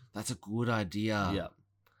operate. That's a good idea. Yeah.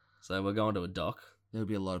 So we're going to a dock. There'll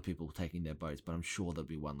be a lot of people taking their boats, but I'm sure there'll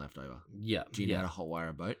be one left over. Yeah. Do you yeah. know how to hotwire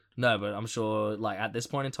a boat? No, but I'm sure, like, at this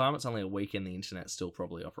point in time, it's only a week and the internet's still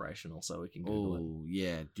probably operational, so we can Google it. Oh,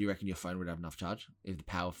 yeah. Do you reckon your phone would have enough charge if the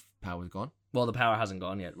power's gone? Well, the power hasn't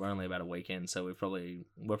gone yet. We're only about a week in, so we're probably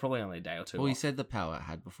only a day or two Well, you off. said the power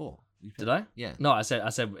had before. Did I? Yeah. No, I said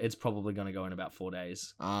it's probably going to go in about 4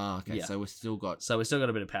 days. Ah, okay. Yeah. So we've still got. So we've still got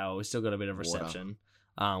a bit of power. We've still got a bit of Water. reception.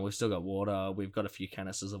 We've still got water. We've got a few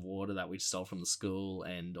canisters of water that we stole from the school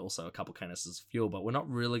and also a couple canisters of fuel, but we're not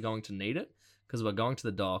really going to need it because we're going to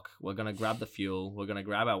the dock. We're going to grab the fuel. We're going to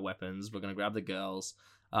grab our weapons. We're going to grab the girls.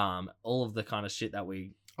 All of the kind of shit that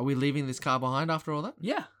we... Are we leaving this car behind after all that?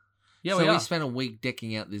 Yeah. Yeah, so we are. spent a week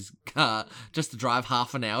decking out this car just to drive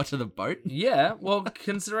half an hour to the boat? Yeah, well,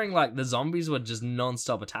 considering, like, the zombies were just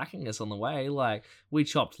non-stop attacking us on the way, like, we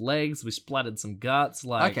chopped legs, we splattered some guts,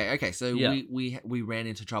 like... Okay, so yeah. we ran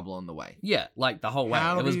into trouble on the way. Yeah, like, the whole way.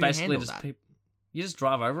 How It was do you basically handle just that? people... You just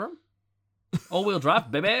drive over them? All-wheel drive,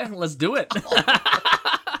 baby. Let's do it.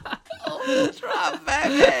 All-wheel drive,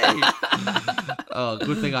 baby! Oh,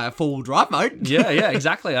 good thing I have four-wheel drive mode. yeah,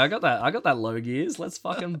 exactly. I got that low gears. Let's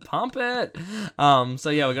fucking pump it. So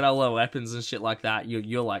yeah, we got our little weapons and shit like that.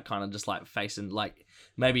 You're like kind of just like facing like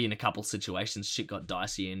maybe in a couple situations shit got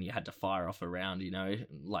dicey and you had to fire off a round, you know,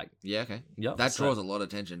 like Yeah, okay. yep. That so- draws a lot of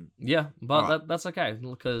attention. Yeah, but Alright. that's okay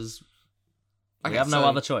because we Okay, have no so-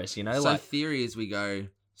 other choice, you know. So Like theory is we go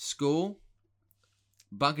school,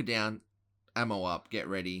 bunker down, ammo up, get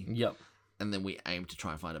ready, yep. and then we aim to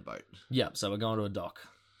try and find a boat. Yep, so we're going to a dock.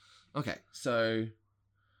 Okay, so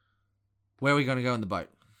where are we going to go in the boat?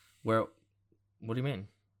 Where? What do you mean?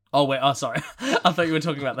 Oh, wait. Oh, sorry. I thought you were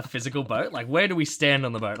talking about the physical boat. Like, where do we stand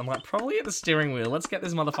on the boat? I'm like, probably at the steering wheel. Let's get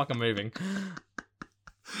this motherfucker moving.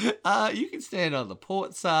 You can stand on the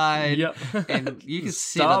port side. Yep. And you can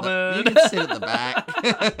Starboard. you can sit at the back.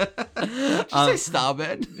 Did you say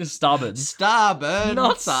starboard? Starboard. Starboard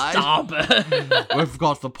Not side. starboard. We've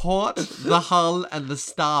got the port, the hull, and the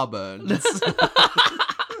starboards.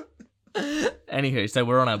 Anywho, so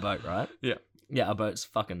we're on our boat, right? Yeah. Yeah, our boat's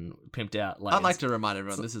fucking pimped out. I'd like to remind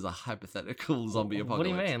everyone this is a hypothetical zombie apocalypse. What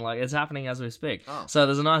do you mean? Like, it's happening as we speak. Oh. So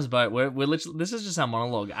there's a nice boat. We're literally, this is just our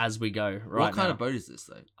monologue as we go right What kind now. of boat is this,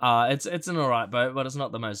 though? It's an alright boat, but it's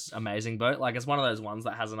not the most amazing boat. Like, it's one of those ones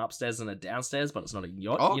that has an upstairs and a downstairs, but it's not a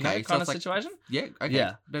yacht, Oh, you know, okay. So kind of it's like- situation. Yeah, okay.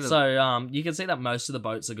 Yeah. Better So you can see that most of the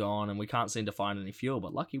boats are gone, and we can't seem to find any fuel.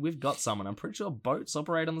 But lucky we've got some, and I'm pretty sure boats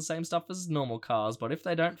operate on the same stuff as normal cars. But if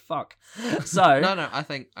they don't, fuck. So No, I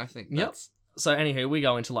think Yep. that's... So anywho, we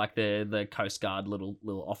go into like the Coast Guard little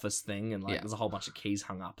office thing, and like Yeah. there's a whole bunch of keys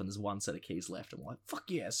hung up, and there's one set of keys left, and we're like, fuck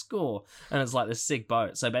yeah, score! And it's like this sick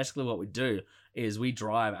boat. So basically, what we do is we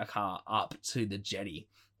drive a car up to the jetty.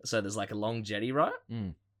 So there's like a long jetty, right?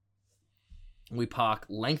 Mm. We park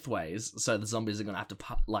lengthways, so the zombies are gonna have to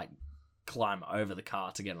climb over the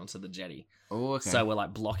car to get onto the jetty. Oh, okay. So we're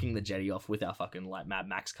like blocking the jetty off with our fucking like Mad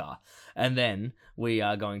Max car, and then we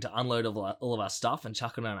are going to unload all of our stuff and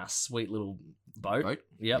chuck it on our sweet little boat.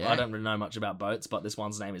 Yep, Yeah. I don't really know much about boats, but this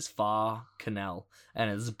one's name is Far Canal,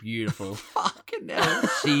 and it's beautiful. Fucking hell.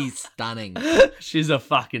 She's stunning. She's a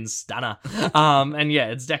fucking stunner. And yeah,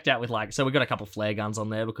 it's decked out with like, so we got a couple flare guns on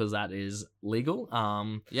there because that is legal.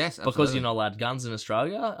 Yes, Because absolutely. you're not allowed guns in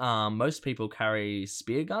Australia. Most people carry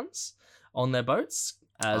spear guns on their boats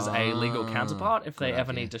as a legal counterpart if they good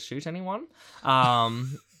ever idea. need to shoot anyone.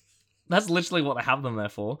 That's literally what they have them there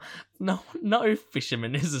for. No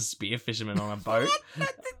fisherman is a spear fisherman on a boat. The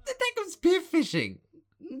deck of spearfishing.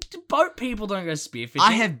 Boat people don't go spearfishing.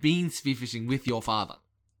 I have been spearfishing with your father.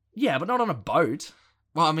 Yeah, but not on a boat.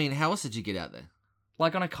 Well, I mean, how else did you get out there?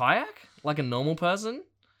 Like on a kayak? Like a normal person?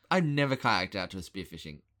 I've never kayaked out to a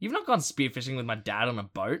spearfishing. You've not gone spearfishing with my dad on a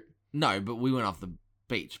boat? No, but we went off the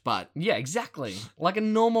beach. But Yeah, exactly. Like a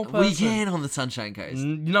normal person. we can on the Sunshine Coast.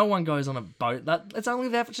 No one goes on a boat. It's only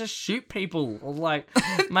there to shoot people. Or like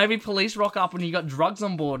maybe police rock up and you got drugs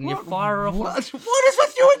on board and you fire off. What is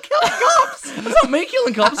with you and killing cops? It's not me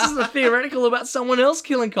killing cops. This is a theoretical about someone else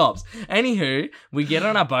killing cops. Anywho, we get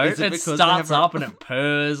on our boat. Is it It because they starts have a- up and it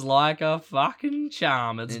purs like a fucking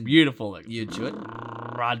charm. It's And beautiful. Like, You chew it?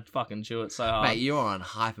 I'd fucking chew it so hard. Mate, you're on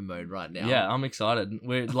hyper mode right now. Yeah, I'm excited.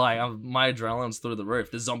 We're like, my adrenaline's through the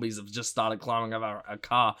roof. The zombies have just started climbing over a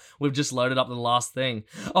car. We've just loaded up the last thing.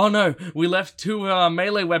 Oh no, we left 2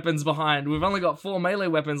 melee weapons behind. We've only got 4 melee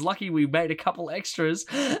weapons. Lucky we made a couple extras,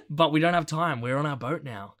 but we don't have time. We're on our boat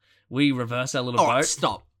now. We reverse our little All boat. right,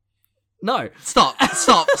 stop. No, Stop. I'm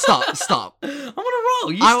I'm on a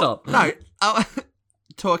roll. You stop. No.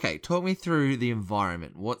 Talk me through the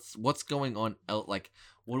environment. What's going on? Like,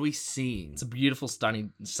 what are we seeing? It's a beautiful,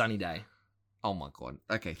 sunny day. Oh my god.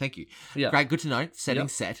 Okay, thank you. Yeah. Great, good to know. Setting Yep.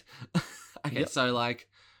 set. Okay, Yep. so like,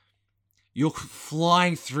 you're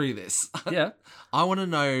flying through this. Yeah. I want to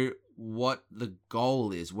know what the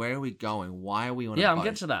goal is. Where are we going? Why are we on a Yeah, boat? I'm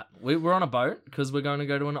getting to that. We're on a boat because we're going to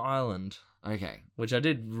go to an island. Okay. Which I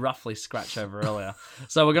did roughly scratch over earlier.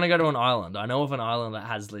 So we're going to go to an island. I know of an island that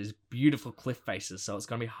has these beautiful cliff faces, so it's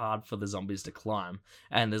going to be hard for the zombies to climb.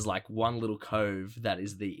 And there's like one little cove that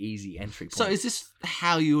is the easy entry point. So is this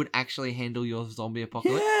how you would actually handle your zombie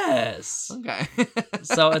apocalypse? Yes! Okay.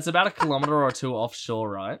 So it's about 1 kilometer or 2 offshore,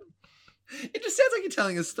 right? It just sounds like you're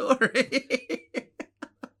telling a story.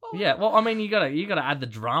 Yeah, well, I mean, you gotta add the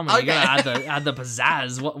drama, you Okay. gotta add the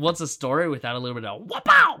pizzazz. What's a story without a little bit of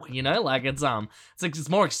whoop-ow? You know, like it's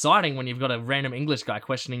more exciting when you've got a random English guy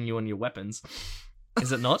questioning you on your weapons.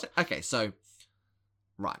 Is it not? Okay, so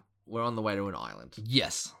right, we're on the way to an island.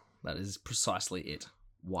 Yes, that is precisely it.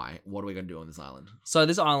 Why? What are we gonna do on this island? So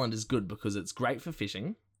this island is good because it's great for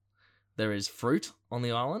fishing. There is fruit on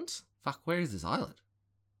the island. Fuck, where is this island?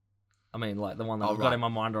 I mean, like the one that Oh, I've got right. in my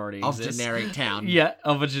mind already Of exists. generic town. Yeah,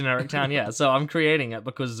 of a generic town, yeah. So I'm creating it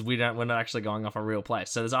because we're not actually going off a real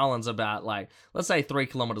place. So this island's about like, let's say 3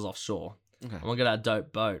 kilometers offshore. Okay. And we'll get our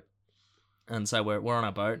dope boat. And so we're on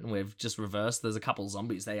our boat and we've just reversed. There's a couple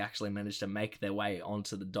zombies. They actually managed to make their way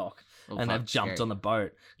onto the dock. Oh, and fuck, they've jumped scary. on the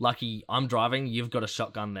boat. Lucky I'm driving, you've got a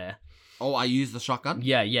shotgun there. Oh, I use the shotgun?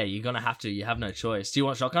 Yeah, you're gonna have to. You have no choice. Do you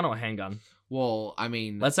want shotgun or a handgun? Well, I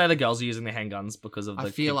mean, Let's say the girls are using the handguns because of the I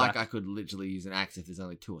feel like kickback. I could literally use an axe if there's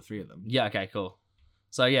only 2 or 3 of them. Yeah, okay, cool.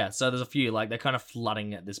 So yeah, so there's a few, like, they're kind of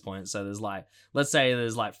flooding at this point. So there's like, let's say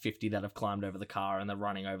there's like 50 that have climbed over the car and they're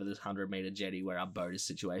running over this 100-meter jetty where our boat is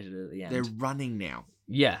situated at the end. They're running now.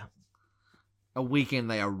 Yeah. A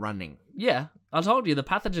weekend they are running. Yeah. I told you, the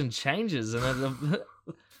pathogen changes and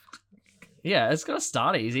yeah, it's got to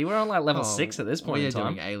start easy. We're on like level 6 at this point We're in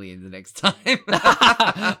time. doing aliens the next time.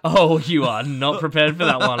 Oh, you are not prepared for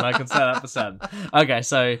that one. I can say that for certain. Okay,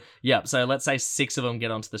 so, yeah, so let's say 6 of them get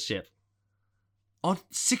onto the ship. Oh,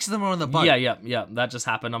 6 of them are on the boat. Yeah. That just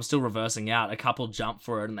happened. I'm still reversing out. A couple jump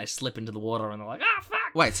for it and they slip into the water and they're like, ah, fuck.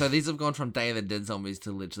 Wait, so these have gone from Day of the Dead zombies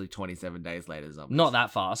to literally 27 days later zombies. Not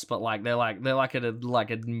that fast, but like they're like at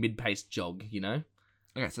a mid-paced jog, you know?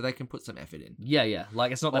 Okay, so they can put some effort in. Yeah.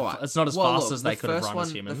 Like it's not Alright. it's not as Well, fast look, as they the could have first run one,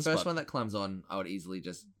 as humans. The first but one that climbs on, I would easily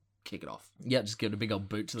just kick it off. yeah, just give it a big old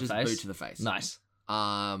boot to the Just face. boot to the face. Nice.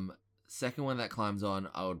 Second one that climbs on,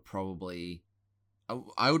 I would probably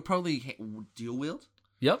dual wield,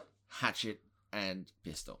 Yep. hatchet, and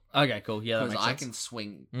pistol. Okay, cool. Yeah, that Because makes I sense. can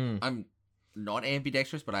swing. Mm. I'm not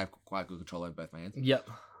ambidextrous, but I have quite good control over both my hands. Yep.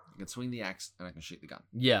 I can swing the axe and I can shoot the gun.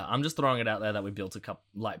 Yeah, I'm just throwing it out there that we built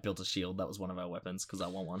a shield. That was one of our weapons because I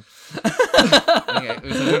want one. Okay,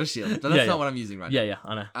 so we've got a shield. But that's Yeah. not what I'm using right Yeah,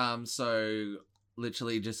 I know. now. So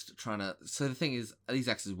literally just trying to. So the thing is, these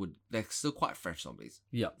axes they're still quite fresh zombies.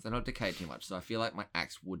 Yep. They're not decayed too much, so I feel like my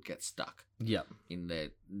axe would get stuck Yep. in their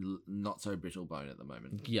not so brittle bone at the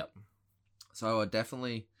moment. Yep. So I'll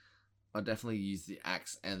definitely use the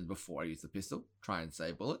axe and before I use the pistol, try and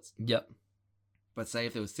save bullets. Yep. But say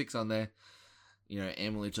if there was 6 on there,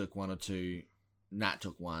 Emily took 1 or 2, Nat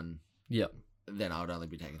took 1, Yep. then I would only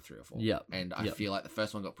be taking 3 or 4. Yep. And I Yep. fone like the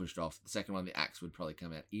first one got pushed off. The second one, the axe would probably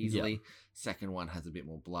come out easily. Second one has a bit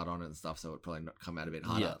more blood on it and stuff, so it would probably not come out a bit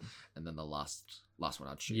harder. Yep. And then the last one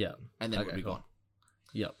I'd shoot. Yep. And then it Okay, would be cool. gone.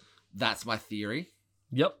 Yep. That's my theory.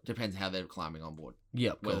 Yep. Depends how they're climbing on board.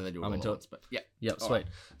 Yep. Whether Cool. they do it I'm all into at it. once. But yeah. Yep. All Sweet. right.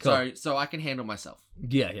 Cool. So I can handle myself.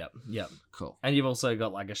 Yeah. Cool. And you've also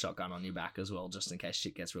got like a shotgun on your back as well, just in case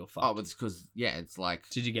shit gets real fucked. Oh, but it's because, it's like...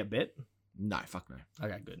 Did you get bit? No, fuck no.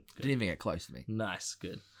 Okay, good. Didn't even get close to me. Nice,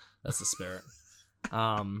 good. That's the spirit.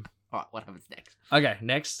 All right, what happens next? Okay,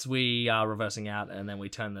 next we are reversing out, and then we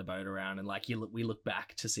turn the boat around, and we look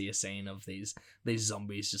back to see a scene of these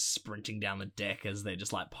zombies just sprinting down the deck as they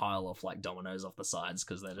just like pile off like dominoes off the sides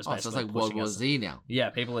because they're just Oh, so it's basically like World pushing War us. Z now.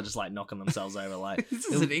 Yeah, people are just like knocking themselves over. Like This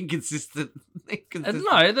is an inconsistent...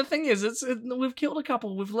 no, the thing is, we've killed a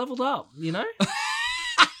couple, we've leveled up, you know.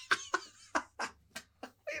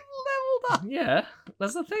 Yeah,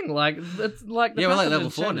 that's the thing. Like, it's like the Yeah, we're like pattern level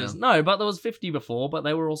 4 changes. now. No, but there was 50 before, but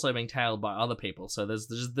they were also being tailed by other people. So there's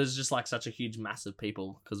just like such a huge mass of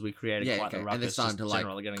people because we created quite the ruckus. And they're starting just to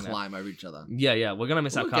generally getting there. climb over each other. Yeah, we're gonna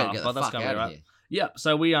miss our We're gonna car, get but the that's fuck gonna be out of right. here. Yeah,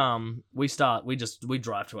 so we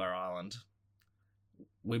drive to our island.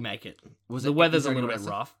 We make it. The weather's a little bit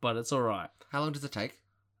rough, but it's all right. How long does it take?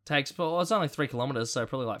 It's only 3 kilometers, so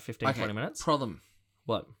probably like 15, 20 minutes. Problem.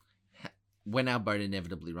 What? When our boat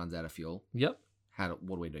inevitably runs out of fuel, Yep. what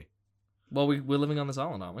do we do? Well, we're living on this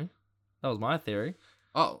island, aren't we? That was my theory.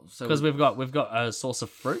 Oh, so Because we've got a source of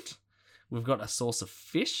fruit, we've got a source of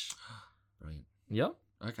fish. Brilliant. Yep.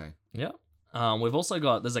 Okay. Yep. We've also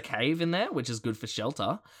there's a cave in there which is good for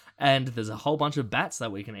shelter, and there's a whole bunch of bats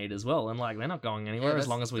that we can eat as well. And like they're not going anywhere as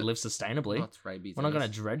long as we live sustainably. Not rabies. We're not going to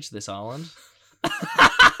dredge this island.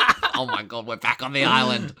 Oh my god, we're back on the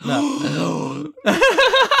island. No.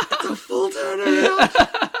 It's a full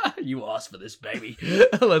turnaround. You asked for this, baby.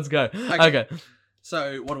 Let's go. Okay.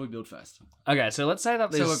 So, what do we build first? Okay. So let's say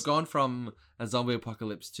that So we've gone from a zombie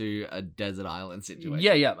apocalypse to a desert island situation.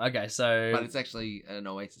 Yeah. Okay. So. But it's actually an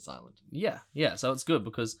oasis island. Yeah. So it's good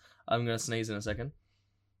because I'm gonna sneeze in a second.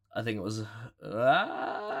 I think it was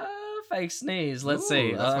fake sneeze. Let's Ooh,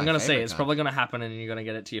 see. that's I'm my gonna see. favorite It's kind. probably gonna happen, and you're gonna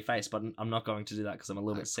get it to your face. But I'm not going to do that because I'm a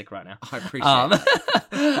little bit sick right now. I appreciate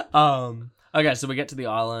that. Okay. So we get to the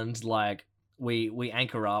island. Like we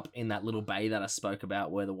anchor up in that little bay that I spoke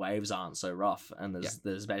about, where the waves aren't so rough, and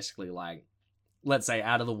there's basically like, let's say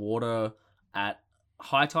out of the water at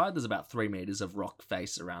high tide, there's about 3 meters of rock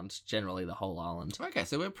face around generally the whole island. Okay,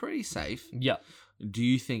 so we're pretty safe. Yep. Do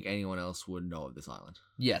you think anyone else would know of this island?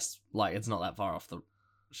 Yes. Like it's not that far off the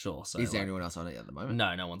shore. So Is there like, anyone else on it at the moment?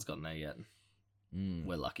 No one's gotten there yet. Mm.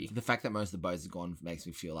 We're lucky. The fact that most of the boats are gone makes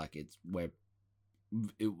me feel like at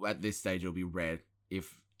this stage it'll be rare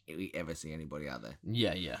if we ever see anybody out there.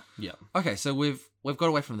 Yeah. Okay, so we've got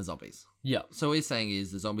away from the zombies. Yeah. So what he's saying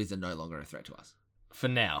is the zombies are no longer a threat to us. For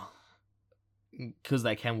now. Because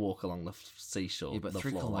they can walk along the seashore. Yeah, but the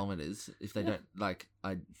 3 floor, kilometers, if they don't,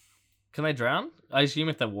 Can they drown? I assume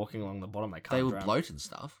if they're walking along the bottom, they can't they will drown. bloat and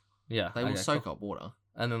stuff. Yeah. They will okay, soak cool. up water.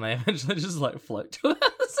 And then they eventually just like float to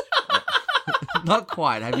us. Not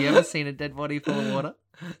quite. Have you ever seen a dead body full of water?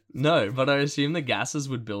 No, but I assume the gases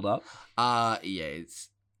would build up. Yeah,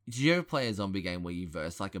 did you ever play a zombie game where you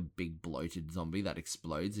verse like a big bloated zombie that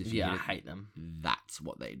explodes if you Yeah, I hit it? hate them. That's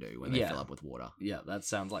what they do when they fill up with water. Yeah, that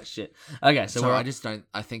sounds like shit. Okay, so I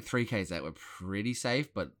think 3K's out, we're pretty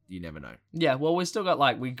safe, but you never know. Yeah, well, we still got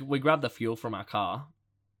like, we grabbed the fuel from our car.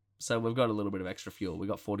 So we've got a little bit of extra fuel. We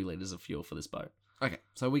got 40 liters of fuel for this boat. Okay,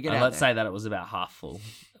 so we get And out let's there. say that it was about half full,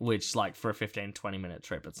 which, like, for a 15-20 minute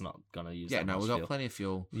trip, it's not going to use Yeah, that no, much we've got fuel. plenty of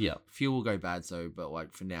fuel. Yeah. Fuel will go bad, but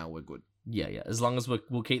like for now, we're good. Yeah. As long as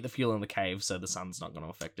we'll keep the fuel in the cave so the sun's not going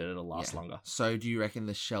to affect it, it'll last Yeah. longer. So do you reckon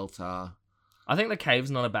the shelter... I think the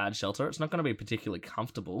cave's not a bad shelter. It's not going to be particularly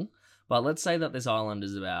comfortable, but let's say that this island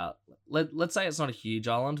is about... Let's say it's not a huge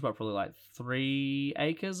island, but probably like 3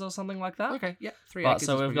 acres or something like that. Okay, yeah, 3 But acres.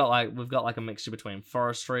 so is we've pretty- got like a mixture between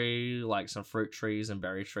forestry, like some fruit trees and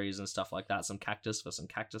berry trees and stuff like that. Some cactus for some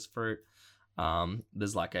cactus fruit.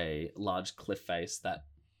 There's like a large cliff face that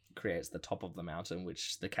creates the top of the mountain,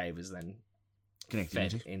 which the cave is then connected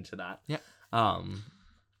fed into that. Yeah.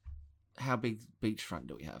 How big beachfront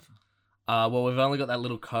do we have? Well, we've only got that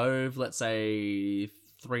little cove. Let's say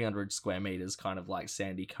 300 square meters, kind of like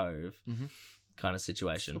Sandy Cove Mhm. kind of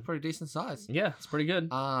situation. Still pretty decent size. Yeah, it's pretty good.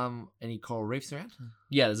 Any coral reefs around?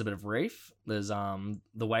 Yeah, there's a bit of reef. There's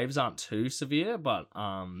the waves aren't too severe, but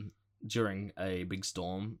during a big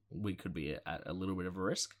storm, we could be at a little bit of a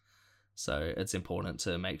risk. So it's important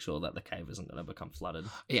to make sure that the cave isn't going to become flooded.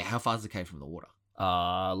 Yeah, how far is the cave from the water?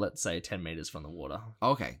 Let's say 10 meters from the water.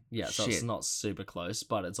 Okay. Yeah, so Shit. it's not super close,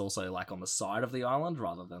 but it's also like on the side of the island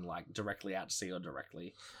rather than like directly out to sea or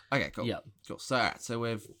directly. Okay, cool. Yeah. Cool. So alright, so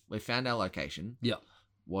we've found our location. Yeah.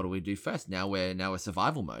 What do we do first? Now we're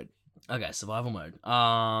survival mode. Okay, survival mode.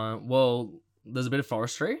 Well, there's a bit of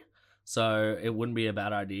forestry, so it wouldn't be a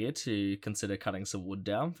bad idea to consider cutting some wood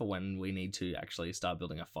down for when we need to actually start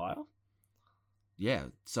building a fire, Yeah.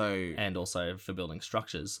 So and also for building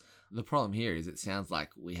structures. the problem here is it sounds like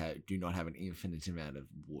we do not have an infinite amount of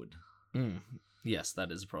wood. Yes,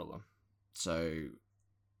 that is a problem. So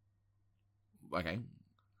okay,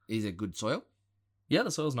 is it good soil? Yeah,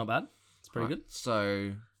 the soil's not bad. It's pretty Right, good.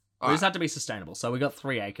 So We just have to be sustainable. So we got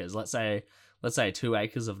 3 acres. Let's say 2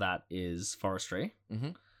 acres of that is forestry.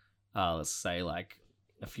 Mhm. Let's say like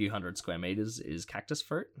a few hundred square meters is cactus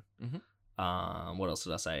fruit. Mhm. What else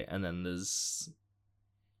did I say? And then there's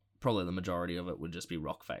probably the majority of it would just be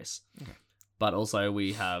rock face. Okay. But also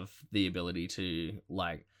we have the ability to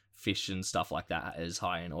like fish and stuff like that is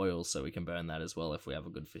high in oil, so we can burn that as well if we have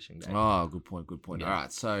a good fishing day. Oh, good point. Good point. Yeah. All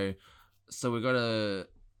right, so we've got to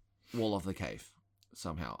wall off the cave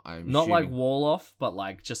somehow. I'm Not like assuming. wall off, but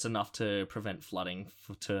like just enough to prevent flooding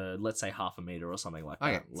to let's say half a meter or something like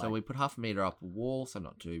Okay, that. so Like- we put half a meter up a wall, so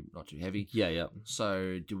not too heavy. yeah.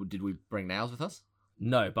 So did we bring nails with us?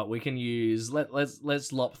 No, but we can use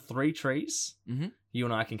let's lop 3 trees. Mhm. You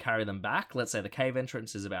and I can carry them back. Let's say the cave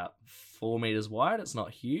entrance is about 4 meters wide. It's not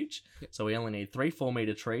huge, Yep. so we only need 3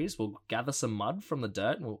 4-meter trees. We'll gather some mud from the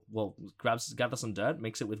dirt. And we'll gather some dirt,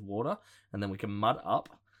 mix it with water, and then we can mud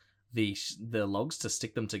up the logs to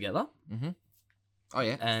stick them together. Oh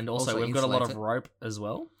yeah. And also, Also we've got a lot of insulate it. rope as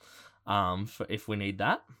well, for if we need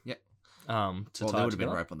that. Yep. To Well, tie there it would have been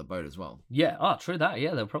together. rope on the boat as well. Yeah. Oh, true that.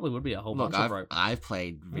 Yeah, there probably would be a whole Look, bunch of rope. I've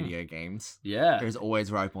played video games. Yeah. There's always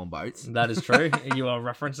rope on boats. That is true. You are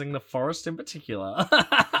referencing the forest in particular.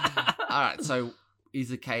 All right. So is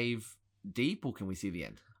the cave deep, or can we see the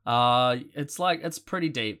end? It's pretty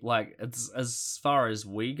deep. Like it's as far as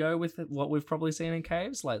we go with it, what we've probably seen in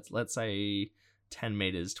caves. Let's say 10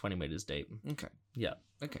 meters, 20 meters deep. Okay. Yeah.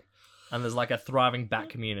 Okay. And there's like a thriving bat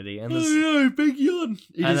community, and there's no, big yawn.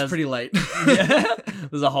 It And is there's- pretty late. yeah,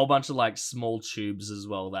 there's a whole bunch of like small tubes as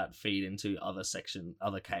well that feed into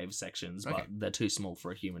other cave sections, but Okay. they're too small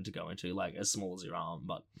for a human to go into, like as small as your arm.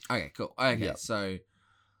 But Okay, cool. Okay, Yeah. so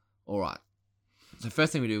all right. So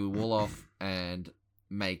first thing we do, we wall off and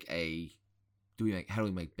make how do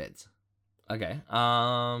we make beds? okay,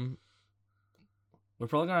 we're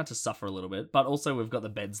probably gonna have to suffer a little bit, but also we've got the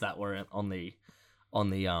beds that were on the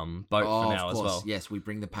boat for now of as course. well. Yes, we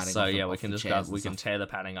bring the padding. So off yeah, off we can the just chairs and can stuff. tear the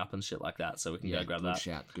padding up and shit like that, so we can go grab good that.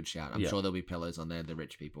 shout, good shout. I'm Yeah. sure there'll be pillows on there. They're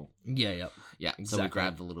rich people. Yeah, yeah, Yeah, so we Exactly.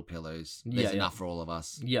 grab the little pillows. Yeah, There's yeah. enough for all of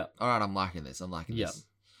us. yeah. All right, I'm liking this. Yeah. This.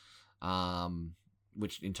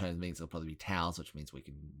 Which in turn means there'll probably be towels, which means we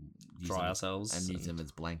can use Dry them ourselves and use them as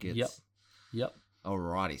blankets. Yep.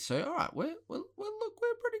 Alrighty, so all right, we're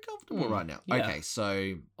pretty comfortable right now. yeah. Okay,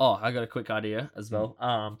 so Oh, I got a quick idea as well.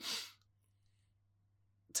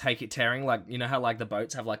 Tearing, like, you know how like the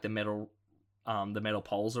boats have like the metal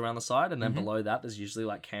poles around the side, and then Mhm. below that there's usually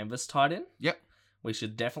like canvas tied in. Yep. We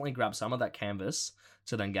should definitely grab some of that canvas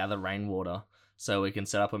to then gather rainwater, so we can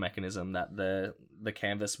set up a mechanism that the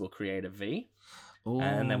canvas will create a V,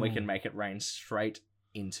 and then we can Ooh. make it rain straight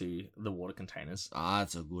into the water containers. Ah,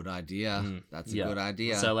 that's a good idea. Mm, That's a yeah. good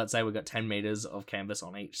idea. So let's say we've got 10 meters of canvas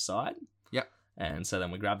on each side. Yep. And so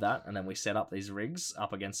then we grab that, and then we set up these rigs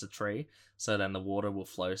up against a tree, so then the water will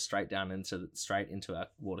flow straight into our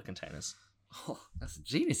water containers. Oh, that's a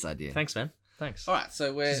genius idea. Thanks, man. thanks. All right,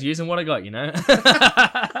 so we're Just using what I got, you know?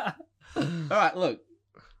 all right. Look,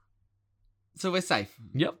 so we're safe,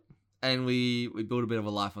 Yep. and we build a bit of a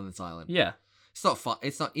life on this island. Yeah. It's not fun.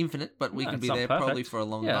 It's not infinite, but we No, can it's be not there perfect. probably for a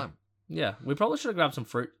long Yeah. time. Yeah. We probably should have grabbed some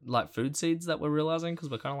fruit, like food seeds that we're realizing because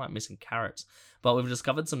we're kind of like missing carrots. But we've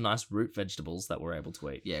discovered some nice root vegetables that we're able to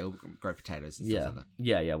eat. Yeah, we'll grow potatoes and stuff Yeah. like that.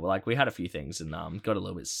 Yeah. Well, like we had a few things and got a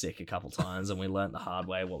little bit sick a couple times and we learned the hard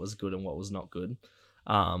way what was good and what was not good.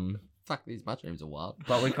 Fuck, these mushrooms are wild.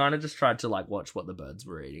 But we kind of just tried to like watch what the birds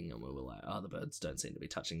were eating and we were like, oh, the birds don't seem to be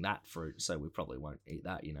touching that fruit, so we probably won't eat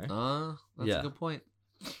that, you know? That's Yeah. a good point.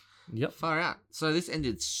 Yep. Far out. So this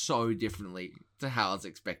ended so differently to how I was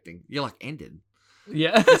expecting. You're like, ended?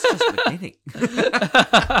 Yeah. It's just beginning.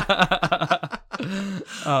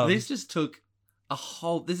 This just took a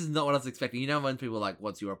whole... This is not what I was expecting. You know when people are like,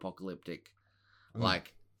 what's your apocalyptic?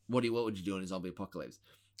 Like, what would you do in a zombie apocalypse?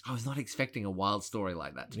 I was not expecting a wild story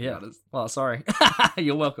like that, to be honest. Well, sorry.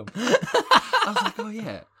 You're welcome. I was like, oh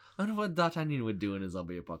yeah. I wonder what D'Artagnan would do in a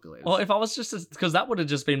zombie apocalypse. Well, if I was just... Because that would have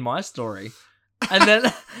just been my story.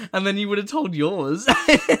 And then you would have told yours.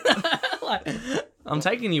 Like, I'm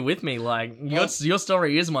taking you with me. Like, your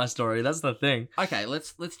story is my story. That's the thing. Okay,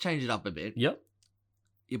 let's change it up a bit. Yep.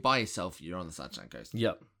 You're by yourself. You're on the Sunshine Coast.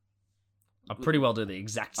 Yep. I pretty well do the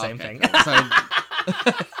exact same Okay, thing.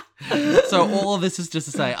 So all of this is just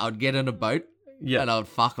to say I would get in a boat Yeah. and I would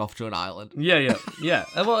fuck off to an island. Yeah.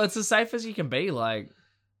 Well, it's as safe as you can be. Like,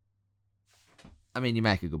 I mean, you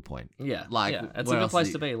make a good point. yeah. Like, yeah. It's where a good else place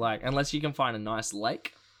do to be. Like, unless you can find a nice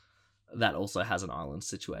lake that also has an island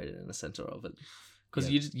situated in the center of it, because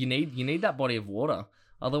you need that body of water.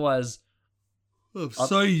 Otherwise, I'm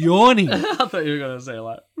so yawny. I thought you were gonna say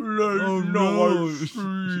like,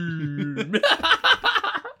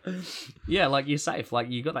 yeah, like you're safe. Like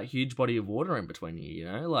you got that huge body of water in between you, you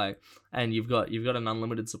know, like, and you've got an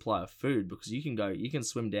unlimited supply of food because you can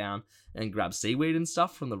swim down and grab seaweed and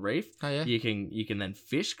stuff from the reef. Oh yeah. You can then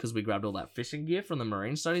fish because we grabbed all that fishing gear from the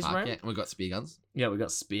marine studies room. Yeah, we got spear guns. Yeah, we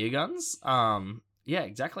got spear guns. Yeah,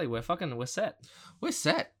 exactly. We're set. We're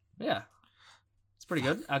set. Yeah, it's pretty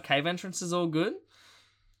good. Our cave entrance is all good.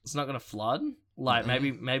 It's not gonna flood. Like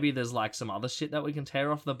maybe there's like some other shit that we can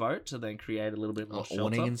tear off the boat to then create a little bit more shelter.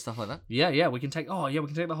 Awning and stuff like that. Yeah, we can take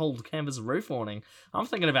the whole canvas roof awning. I'm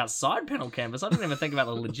thinking about side panel canvas. I didn't even think about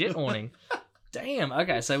the legit awning. Damn.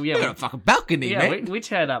 Okay, so yeah, We got a fucking balcony, yeah, man. we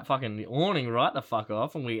tear that fucking awning right the fuck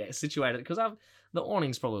off, and we situate it because the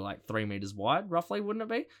awning's probably like 3 meters wide, roughly, wouldn't it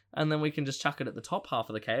be? And then we can just chuck it at the top half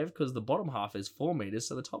of the cave because the bottom half is 4 meters,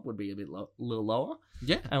 so the top would be a little lower.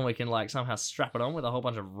 Yeah. And we can like somehow strap it on with a whole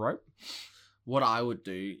bunch of rope. What I would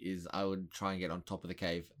do is I would try and get on top of the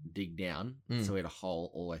cave, dig down, so we had a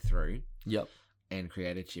hole all the way through. Yep. And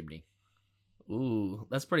create a chimney. Ooh,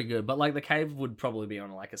 that's pretty good. But like the cave would probably be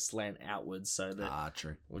on like a slant outwards, so that.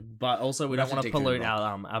 True. But also we We'd don't have to want to dig through pollute the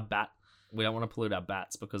our bat. We don't want to pollute our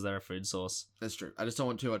bats because they're a food source. That's true. I just don't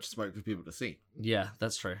want too much smoke for people to see. Yeah,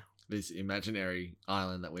 that's true. This imaginary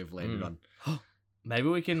island that we've landed on. Maybe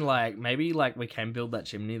we can we can build that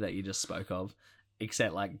chimney that you just spoke of,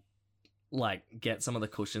 except like get some of the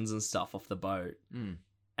cushions and stuff off the boat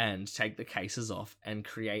and take the cases off and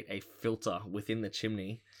create a filter within the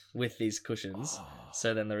chimney with these cushions.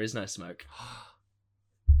 So then there is no smoke.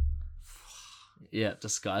 Yeah,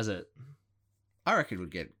 disguise it. I reckon the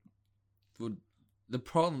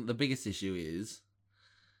biggest issue is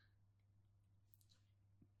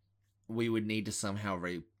we would need to somehow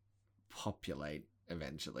repopulate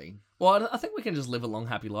eventually. Well, I think we can just live a long,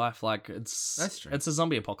 happy life. Like That's true. It's a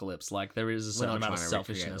zombie apocalypse. Like there is a certain not amount of trying to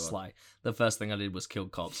recreate selfishness. the world. Like the first thing I did was kill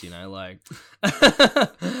cops. You know, like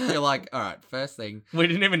You're like, all right, first thing. we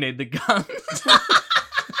didn't even need the gun.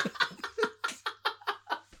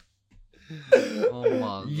 Oh my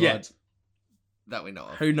god. Yet. That we know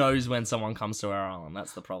of. Who knows when someone comes to our island?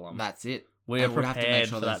 That's the problem. That's it. We are And we'd have to make prepared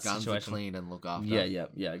sure for those that guns situation. are clean and look after.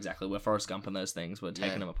 Yeah, exactly. We're Forrest Gumping those things. We're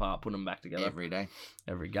taking them apart, putting them back together Every day.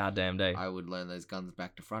 every goddamn day. I would learn those guns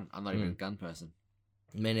back to front. I'm not even a gun person.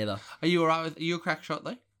 Me neither. Are you alright with... Are you a crack shot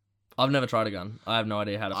though? I've never tried a gun. I have no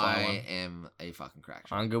idea how to fire one. I am a fucking crack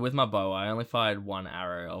shot. I'm good with my bow. I only fired one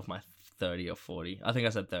arrow of my 30 or 40. I think I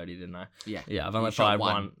said 30, didn't I? Yeah. Yeah, I've only You shot fired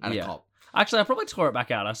one at a yeah. cop. Actually, I probably tore it back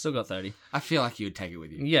out. I still got 30. I feel like you would take it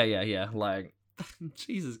with you. Yeah. Like,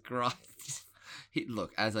 Jesus Christ.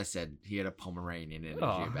 Look, as I said, he had a Pomeranian energy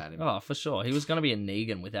about him. Oh, for sure. He was going to be a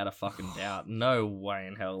Negan without a fucking doubt. No way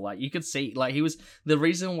in hell. Like, you could see, like, he was... The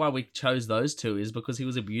reason why we chose those two is because he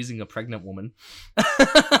was abusing a pregnant woman.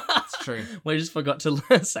 That's true. We just forgot to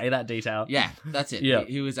say that detail. Yeah, that's it. Yeah.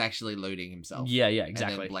 He was actually looting himself. Yeah,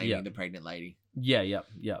 exactly. And then blaming the pregnant lady. Yeah.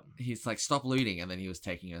 He's like, stop looting, and then he was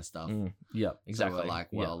taking her stuff. Yeah, exactly. So we're like,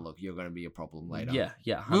 well, look, you're going to be a problem later.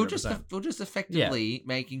 Yeah. 100%. We're just effectively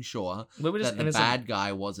making sure that the bad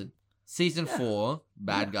guy wasn't. Season 4,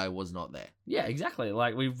 bad guy was not there. Yeah, exactly.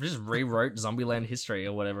 Like, we just rewrote Zombieland history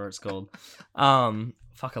or whatever it's called.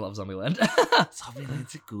 Fuck, I love Zombieland.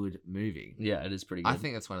 Zombieland's a good movie. Yeah, it is pretty good. I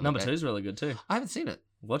think that's one of the Number 2 is really good too. I haven't seen it.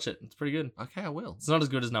 Watch it. It's pretty good. Okay, I will. It's not as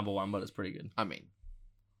good as number 1, but it's pretty good. I mean,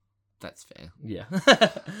 that's fair. Yeah.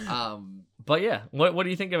 But yeah, what do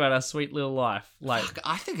you think about our sweet little life? Like, fuck,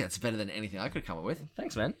 I think that's better than anything I could come up with.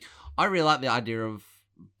 Thanks, man. I really like the idea of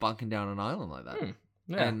bunking down an island like that.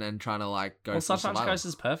 Yeah. And trying to like go. Well, for Sunshine survival. Coast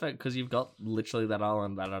is perfect because you've got literally that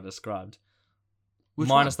island that I described, Which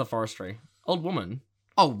minus one? the forestry. Old Woman.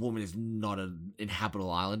 Old Woman is not an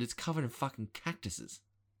inhabitable island. It's covered in fucking cactuses.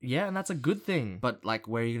 Yeah, and that's a good thing. But like,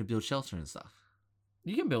 where are you going to build shelter and stuff?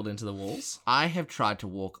 You can build into the walls. I have tried to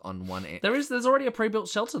walk on one end. There's already a pre-built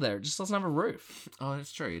shelter there. It just doesn't have a roof. Oh,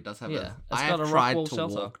 it's true. It does have. Yeah, I it's got have a rock tried wall to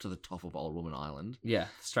shelter. walk to the top of Old Woman Island. Yeah,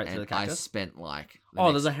 straight to the And I cactus. spent like.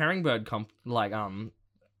 There's a herringbird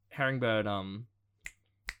herringbird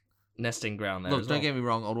nesting ground there. Look, as don't well. get me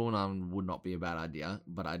wrong. Old Woman Island would not be a bad idea,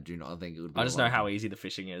 but I do not think it would be. I just know how easy the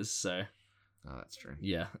fishing is, so Oh, that's true.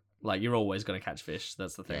 yeah. Like, you're always going to catch fish.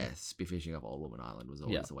 That's the thing. Yeah, spearfishing up Old Woman Island was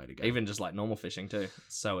always the way to go. Even just like normal fishing too.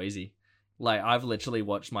 It's so easy. Like, I've literally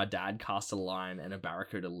watched my dad cast a line and a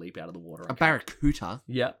barracuda leap out of the water. a barracuda.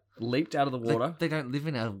 Yeah, leaped out of the water. They don't live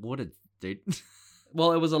in our water, dude.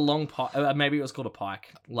 Well, it was a long pike. Maybe it was called a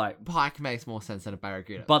pike. Like, Pike makes more sense than a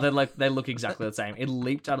barracuda. but they look exactly the same. It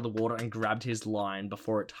leaped out of the water and grabbed his line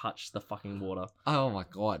before it touched the fucking water. Oh my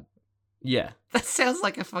god. Yeah, That sounds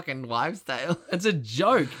like a fucking wives' tale. it's a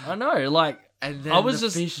joke. I know. Like, And then I was the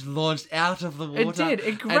just fish launched out of the water. It did.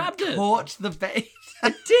 It grabbed and it. Caught the bait.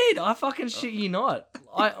 It did. I fucking shit you not.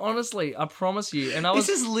 I honestly, I promise you. And I was.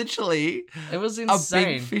 This is literally It was a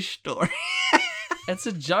insane. big fish story. It's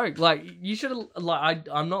a joke. Like, you should have. Like,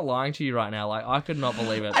 I'm not lying to you right now. Like, I could not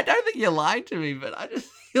believe it. I don't think you're lying to me, but I just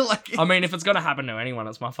feel like I mean, if it's gonna happen to anyone,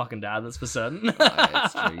 it's my fucking dad. That's for certain.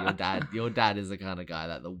 It's true. Your dad is the kind of guy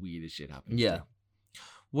that the weirdest shit happens Yeah. to.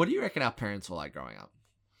 What do you reckon our parents were like growing up?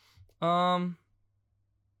 I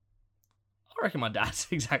reckon my dad's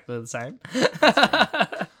exactly the same.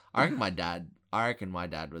 I reckon my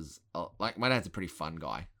dad was like, my dad's a pretty fun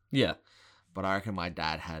guy, Yeah. but I reckon my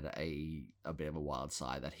dad had a bit of a wild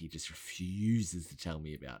side that he just refuses to tell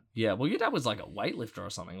me about. Yeah. Well, your dad was like a weightlifter or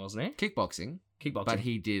something, wasn't he? Kickboxing, Kickboxing. but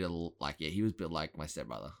he did he was built like my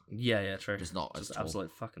stepbrother. Yeah, true. Just not as Just tall.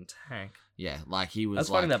 absolute fucking tank. Yeah, like he was. That's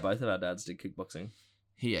like, funny that both of our dads did kickboxing.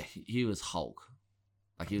 he was Hulk.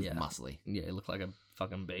 Like he was Yeah. muscly. Yeah, he looked like a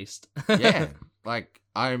fucking beast. Yeah, like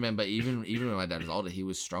I remember even when my dad was older, he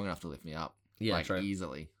was strong enough to lift me up. Yeah, like true.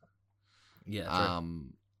 easily. Yeah, true.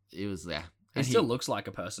 It was he and still looks like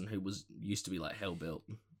a person who used to be like hell built.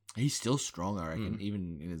 he's still strong, I reckon,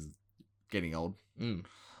 even in his getting old.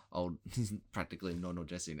 Old, he's practically Nono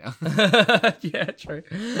Jesse now. Yeah, true.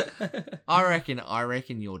 I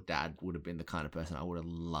reckon your dad would have been the kind of person I would have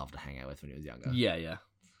loved to hang out with when he was younger. Yeah.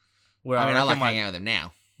 Where I mean, I reckon like hanging out with him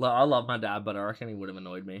now. Like, I love my dad, but I reckon he would have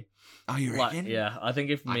annoyed me. Oh, you reckon? Like, yeah, I think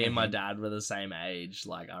if I me and my reckon. dad were the same age,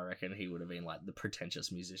 like, I reckon he would have been like the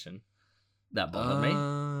pretentious musician that bothered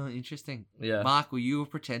me. Interesting. Yeah. Mark, were you a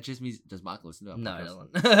pretentious musician? Does Mark listen to our No,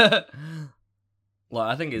 podcast? he doesn't. Well,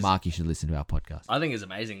 I think Mark, you should listen to our podcast. I think he's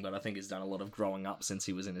amazing, but I think he's done a lot of growing up since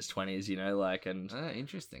he was in his 20s, you know, like, and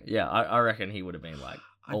Interesting. yeah, I reckon he would have been like,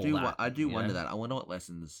 I all do that, you wonder know? that. I wonder what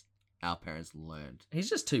lessons our parents learned. He's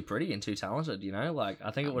just too pretty and too talented, you know, like, I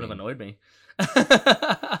think it would have mean- annoyed me.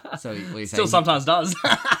 So what you're Still saying, sometimes does.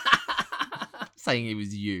 saying it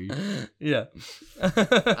was you. Yeah.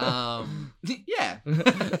 Yeah.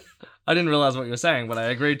 I didn't realize what you were saying, but I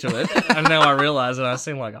agreed to it. And now I realize that I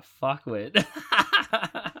seem like a fuckwit.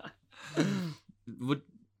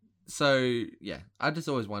 So yeah, I just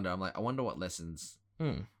always wonder. I'm like, I wonder what lessons.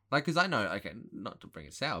 Like, because I know, okay, not to bring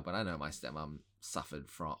it sour, but I know my stepmom suffered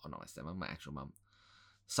from, or not my stepmom, my actual mum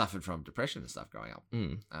suffered from depression and stuff growing up,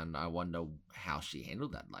 and I wonder how she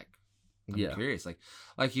handled that. Like, I'm curious.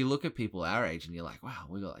 Like you look at people our age, and you're like, wow,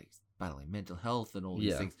 we got like battling mental health and all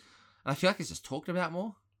these things, and I feel like it's just talked about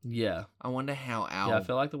more. Yeah. I wonder how our Yeah, I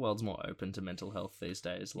feel like the world's more open to mental health these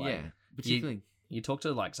days. Like, particularly you talk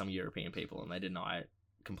to like some European people and they deny it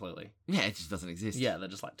completely. Yeah, it just doesn't exist. Yeah, they're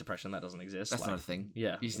just like, depression, that doesn't exist. That's like, not a thing.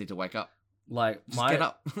 Yeah. You just need to wake up. Like, Just get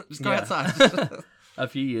up. Just go Yeah. outside. A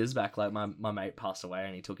few years back, like, my mate passed away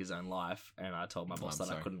and he took his own life, and I told my boss I'm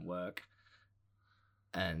that I sorry. couldn't work.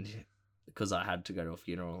 And because I had to go to a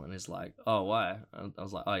funeral, and he's like, "Oh, why?" And I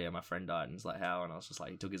was like, "Oh yeah, my friend died." And he's like, "How?" And I was just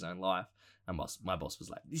like, "He took his own life." And my boss was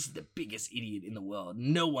like, "This is the biggest idiot in the world.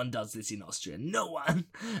 No one does this in Austria. No one."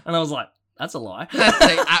 And I was like, "That's a lie."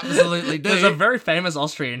 They absolutely do. There's a very famous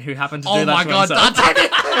Austrian who happened to do that. Oh my to god, himself.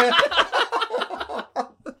 D'Artagnan!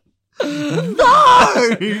 No!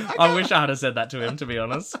 I wish I had said that to him, to be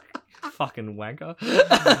honest. Fucking wanker.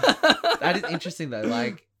 That is interesting though.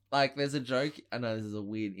 Like there's a joke. I know this is a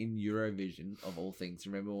weird in Eurovision of all things.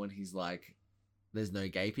 Remember when he's like, "There's no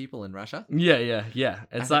gay people in Russia." Yeah.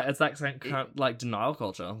 It's that same kind of, like denial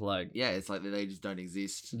culture. Like Yeah, it's like they just don't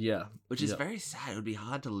exist. yeah, Which is very sad. It would be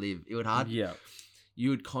hard to live. It would hard. Yeah, You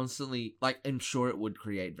would constantly like. I'm sure it would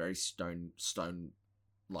create very stone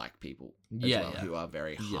like people. As well, who are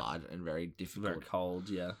very hard and very difficult. very cold.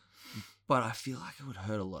 Yeah, But I feel like it would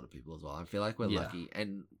hurt a lot of people as well. I feel like we're lucky,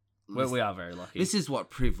 and we are very lucky. this is what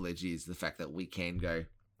privilege is: the fact that we can go,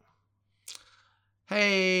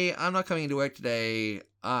 "Hey, I'm not coming into work today.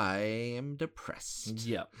 I am depressed."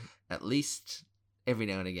 Yeah, At least every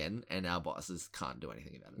now and again, and our bosses can't do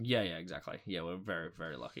anything about it. yeah, exactly. Yeah, we're very,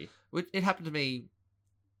 very lucky. Which it happened to me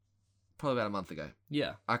probably about a month ago.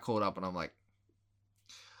 Yeah, I called up and I'm like,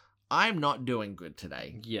 "I'm not doing good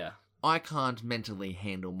today. yeah, I can't mentally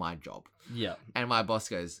handle my job." yeah, And my boss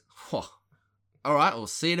goes, "Whoa, all right, we'll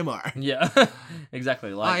see you tomorrow." yeah.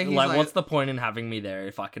 Exactly. Like, He's like, what's the point in having me there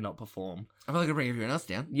if I cannot perform? I'm not gonna bring everyone else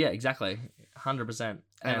down. Yeah, exactly. 100%. And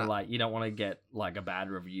And, like, you don't want to get like a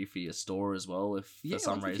bad review for your store as well if for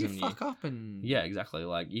some like, if reason you fuck up and Yeah, exactly.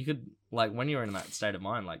 Like you could, like when you're in that state of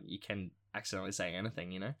mind, like you can accidentally say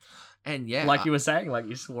anything, you know? and yeah, Like you were saying, like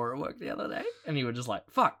you swore at work the other day and you were just like,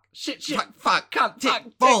 fuck, shit, fuck, cunt, tick,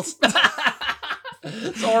 fuck, balls.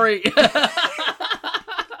 Sorry.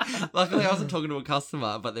 Luckily, I wasn't talking to a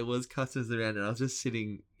customer, but there was customers around, and I was just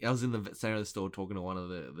sitting. I was in the center of the store talking to one of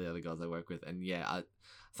the other guys I work with, and yeah, I was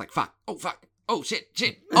like, "Fuck! Oh fuck! Oh shit!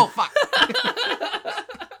 Oh fuck!"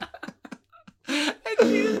 And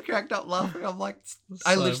she just cracked up laughing. I'm like,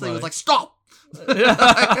 I So literally was funny. like, "Stop!"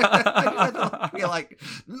 You're like,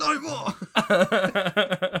 "No more."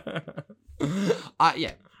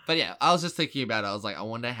 Yeah. But yeah, I was just thinking about it. I was like, I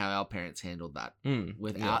wonder how our parents handled that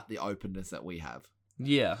without the openness that we have.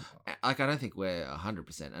 Yeah. Like, I don't think we're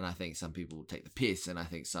 100%, and I think some people take the piss, and I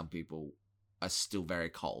think some people are still very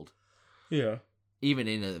cold. Yeah. Even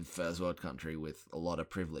in a first world country with a lot of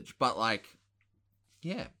privilege. But, like,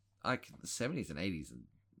 yeah, like the 70s and 80s and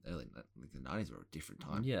early like the 90s were a different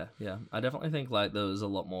time. Yeah. I definitely think like there was a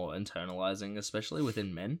lot more internalizing, especially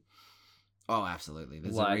within men. Oh, absolutely.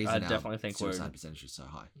 There's Like, a reason I definitely think suicide percentage is so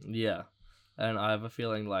high. Yeah. And I have a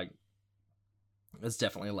feeling like it's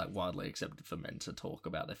definitely like widely accepted for men to talk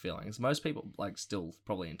about their feelings. Most people like still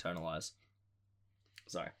probably internalize.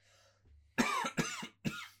 Sorry.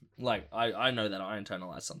 Like I know that I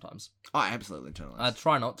internalize sometimes. Oh, I absolutely internalize. I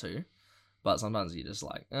try not to, but sometimes you just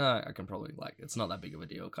like, I can probably like it's not that big of a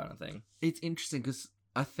deal kind of thing. It's interesting because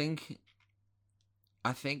I think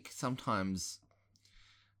sometimes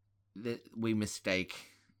that we mistake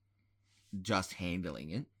just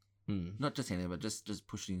handling it, not just handling it, but just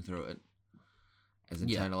pushing through it as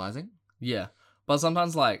internalizing. Yeah, but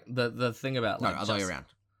sometimes like the thing about like other way around,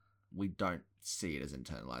 we don't see it as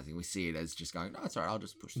internalizing. We see it as just going, "No, it's alright, I'll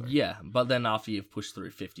just push through." Yeah, but then after you've pushed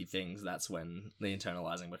through 50 things, that's when the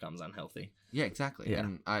internalizing becomes unhealthy. Yeah, exactly. Yeah.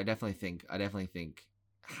 And I definitely think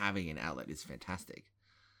having an outlet is fantastic.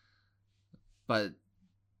 But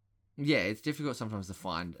yeah, it's difficult sometimes to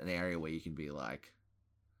find an area where you can be like,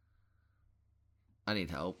 "I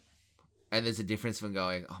need help." And there's a difference from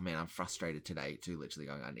going, "Oh man, I'm frustrated today," to literally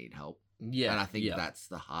going, "I need help." Yeah. And I think that's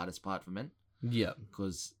the hardest part for men. Yeah.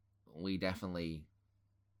 Because we definitely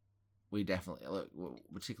look,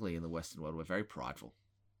 particularly in the Western world, we're very prideful.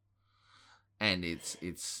 And it's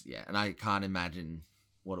and I can't imagine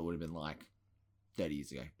what it would have been like 30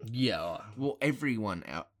 years ago. Yeah. Well, everyone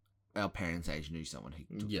our parents' age knew someone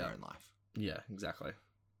who took their own life. Yeah, exactly.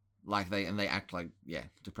 Like they act like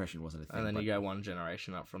depression wasn't a thing. And then you go one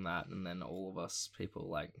generation up from that, and then all of us people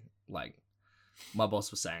like my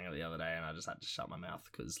boss was saying it the other day, and I just had to shut my mouth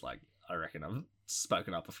because like I reckon I've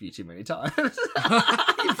spoken up a few too many times.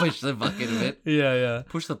 You push the bucket a bit. Yeah.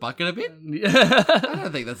 Push the bucket a bit. Yeah. I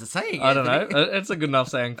don't think that's a saying. I don't know. Anthony. It's a good enough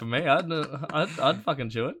saying for me. I'd fucking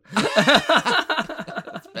chew it.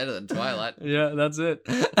 It's better than Twilight. Yeah, that's it.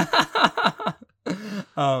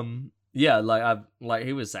 Yeah, like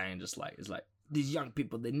he was saying, just like it's like these young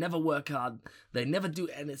people, they never work hard, they never do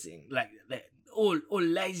anything, like they're all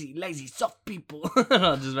lazy, soft people.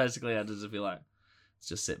 I just basically had to just be like, let's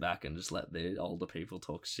just sit back and just let the older people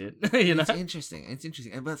talk shit. You know, It's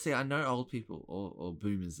interesting. But see, I know old people or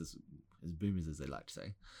boomers, as boomers as they like to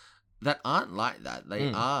say, that aren't like that.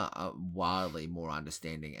 They are wildly more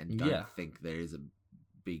understanding and don't think there is as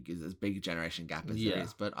big a generation gap as there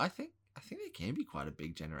is. But I think there can be quite a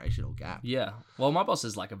big generational gap. Yeah. Well, my boss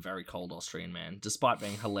is like a very cold Austrian man. Despite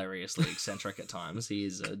being hilariously eccentric at times, he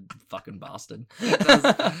is a fucking bastard.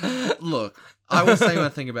 Look, I will say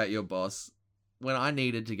one thing about your boss. When I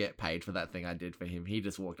needed to get paid for that thing I did for him, he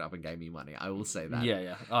just walked up and gave me money. I will say that.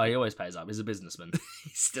 Yeah. Oh, he always pays up. He's a businessman.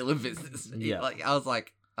 He's still a businessman. Yeah. Like, I was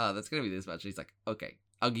like, oh, that's going to be this much. He's like, okay,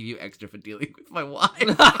 I'll give you extra for dealing with my wife.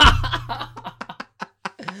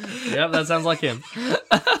 Yep, that sounds like him.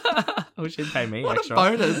 I wish he'd pay me what extra.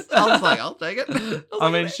 What a bonus. I was like, I'll take it. I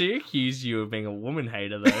mean, she accused you of being a woman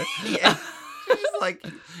hater, though. Yeah. She's like,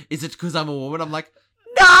 is it because I'm a woman? I'm like,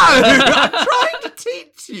 no! I'm trying to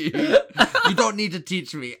teach you. You don't need to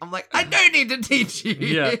teach me. I'm like, I don't need to teach you.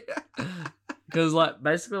 Yeah. Because, like,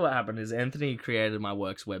 basically what happened is Anthony created my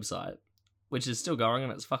work's website, which is still going,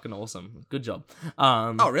 and it's fucking awesome. Good job.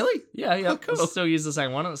 Oh, really? Yeah. Oh, cool. I still use the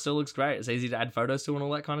same one, and it still looks great. It's easy to add photos to and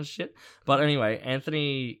all that kind of shit. But anyway,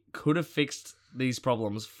 Anthony could have fixed these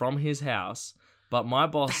problems from his house, but my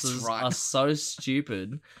bosses are so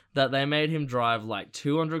stupid that they made him drive like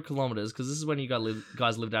 200 kilometers, because this is when you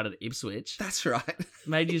guys lived out at Ipswich. That's right.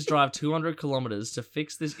 Made you drive 200 kilometers to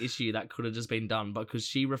fix this issue that could have just been done because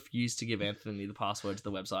she refused to give Anthony the password to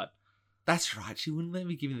the website. That's right. She wouldn't let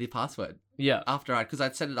me give me the password. Yeah. Because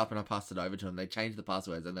I'd set it up and I passed it over to them. They changed the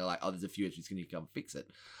passwords and they're like, oh, there's a few issues. Can you come fix it?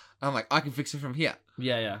 I'm like, I can fix it from here.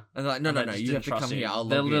 Yeah. And they're like, no, you have to come here. I'll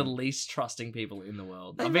log in. They're the least trusting people in the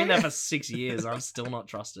world. I've been there for 6 years. I'm still not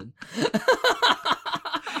trusted.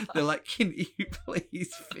 They're like, can you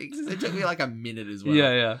please fix this? It took me like a minute as well.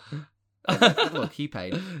 Yeah. Look, he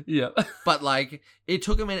paid. Yeah. But like, it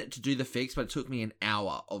took a minute to do the fix, but it took me an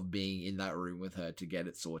hour of being in that room with her to get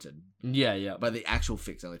it sorted. Yeah. But the actual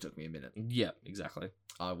fix only took me a minute. Yeah, exactly.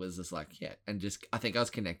 I was just like, yeah. And just, I think I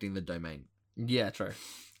was connecting the domain. Yeah, true.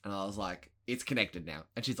 And I was like, it's connected now.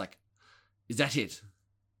 And she's like, is that it?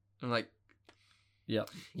 I'm like, yeah.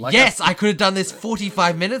 Yes, I could have done this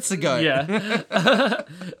 45 minutes ago. Yeah.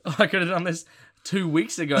 I could have done this 2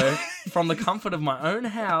 weeks ago from the comfort of my own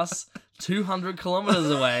house, 200 kilometers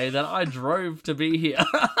away, that I drove to be here.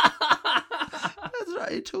 That's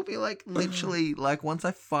right. It took me like literally, like once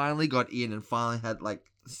I finally got in and finally had like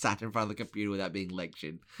sat in front of the computer without being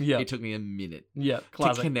lectured. Yeah. It took me a minute. Yeah.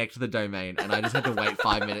 To connect the domain, and I just had to wait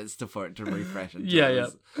 5 minutes for it to refresh. Yeah.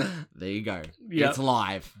 There you go. Yeah. It's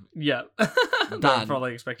live. Yeah. Done. I'm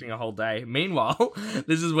probably expecting a whole day. Meanwhile,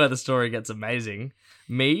 this is where the story gets amazing.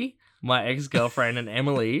 Me, my ex-girlfriend, and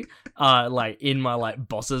Emily are like in my like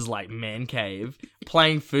boss's like man cave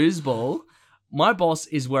playing foosball. My boss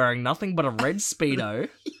is wearing nothing but a red Speedo.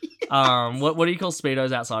 What do you call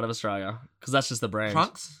Speedos outside of Australia? Because that's just the brand.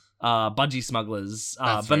 Trunks? Budgie smugglers,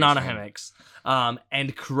 banana hammocks,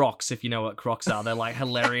 and Crocs, if you know what Crocs are. They're like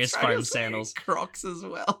hilarious foam sandals. Crocs as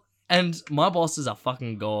well. And my boss is a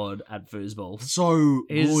fucking god at foosball. So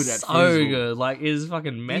He's good at so foosball. good. Like, he's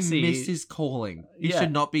fucking messy. He missed his calling. He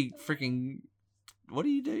should not be freaking... What do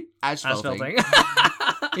you do? Asphalting.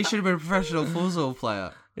 He should have been a professional foosball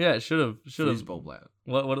player. Yeah, should have. Foosball player.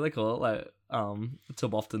 What do they call it? Like,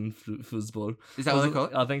 Tuboften foosball. Is that what they call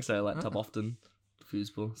it? I think so. Like Tuboften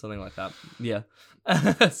foosball, something like that. Yeah.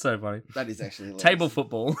 So funny. That is actually hilarious. Table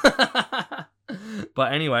football.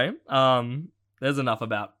 But anyway, there's enough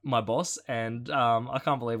about my boss, and I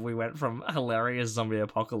can't believe we went from hilarious zombie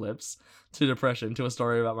apocalypse to depression to a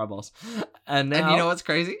story about my boss. And now, and you know what's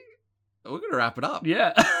crazy? We're gonna wrap it up.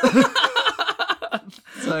 Yeah.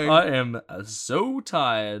 So I am so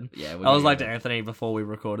tired. Yeah, I was like to Anthony before we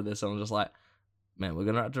recorded this, I was just like, man, we're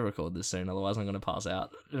gonna have to record this soon, otherwise I'm gonna pass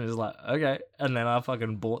out. And he's like, okay. And then I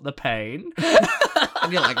fucking bought the pain.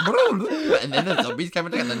 And you're like, and then the zombies came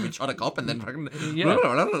and then we shot a cop, and then fucking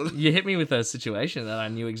You hit me with a situation that I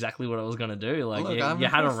knew exactly what I was gonna do. Like, look, you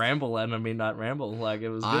had a ramble and a midnight ramble. Like, it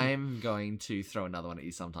was good. I'm going to throw another one at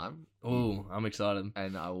you sometime. Ooh, I'm excited.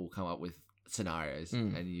 And I will come up with scenarios,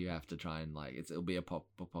 and you have to try and like it'll be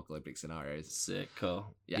apocalyptic scenarios. Sick,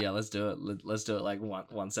 cool. Yeah, let's do it. Let's do it like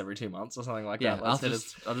once every 2 months or something like that. I'll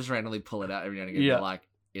just randomly pull it out every now and again. Yeah, like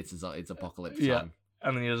it's apocalypse time.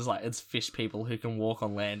 And then you're just like, it's fish people who can walk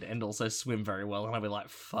on land and also swim very well. And I'll be like,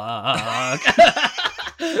 fuck.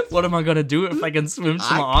 What am I going to do if I can swim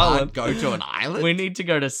to my island? Go to an island? We need to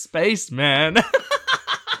go to space, man.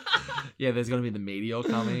 Yeah, there's going to be the meteor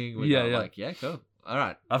coming. Like, yeah, cool. All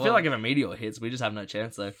right. I feel like if a meteor hits, we just have no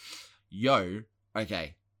chance, though. Yo,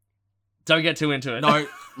 okay. Don't get too into it. No,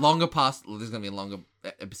 longer past. Well, this is going to be a longer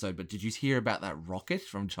episode, but did you hear about that rocket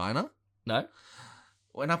from China? No.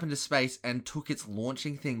 Went up into space and took its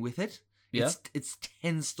launching thing with it. It's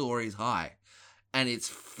 10 stories high. And it's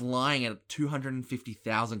flying at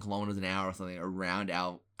 250,000 kilometers an hour or something around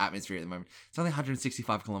our atmosphere at the moment. It's only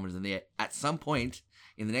 165 kilometers in the air. At some point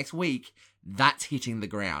in the next week, that's hitting the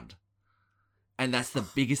ground. And that's the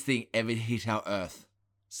biggest thing ever hit our Earth.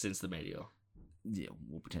 Since the meteor. Yeah,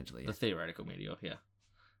 well, potentially. Yeah. The theoretical meteor, yeah.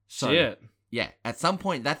 So, Shit. Yeah, at some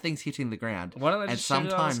point, that thing's hitting the ground. Why don't they and just shoot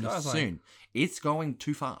it out of sometime the sky, soon, it's going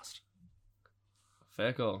too fast.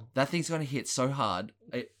 Fair call. That thing's going to hit so hard.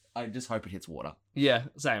 I just hope it hits water. Yeah,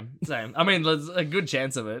 same. I mean, there's a good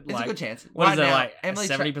chance of it. It's a good chance. What right is it, now, like Emily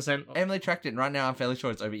 70%? Emily tracked it, and right now I'm fairly sure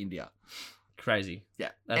it's over India. Crazy.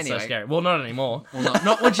 Yeah. That's anyway. so scary. Well, not anymore. Well,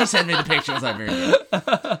 not when she sent me the picture. It was over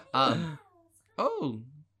India.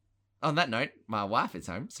 On that note, my wife is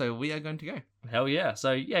home, so we are going to go. Hell yeah.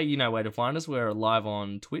 So, yeah, you know where to find us. We're live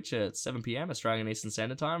on Twitch at 7 p.m. Australian Eastern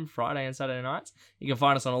Standard Time, Friday and Saturday nights. You can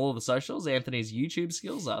find us on all of the socials. Anthony's YouTube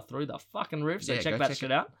skills are through the fucking roof, so check that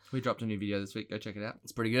shit out. We dropped a new video this week. Go check it out.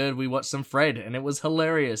 It's pretty good. We watched some Fred, and it was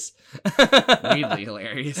hilarious. Weirdly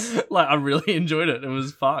hilarious. Like, I really enjoyed it. It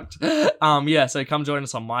was fucked. Yeah, so come join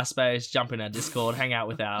us on MySpace, jump in our Discord, hang out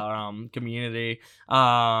with our community. Check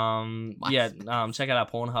out our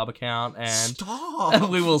Pornhub account, and Stop!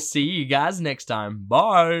 we will see you guys next time.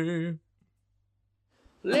 Bye.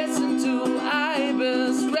 Listen to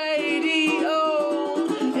Ibis Radio.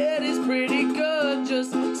 It is pretty good,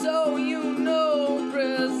 just so you know.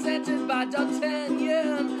 Presented by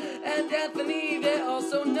D'Artagnan and Anthony. They're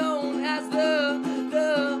also known as the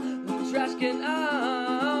trash can.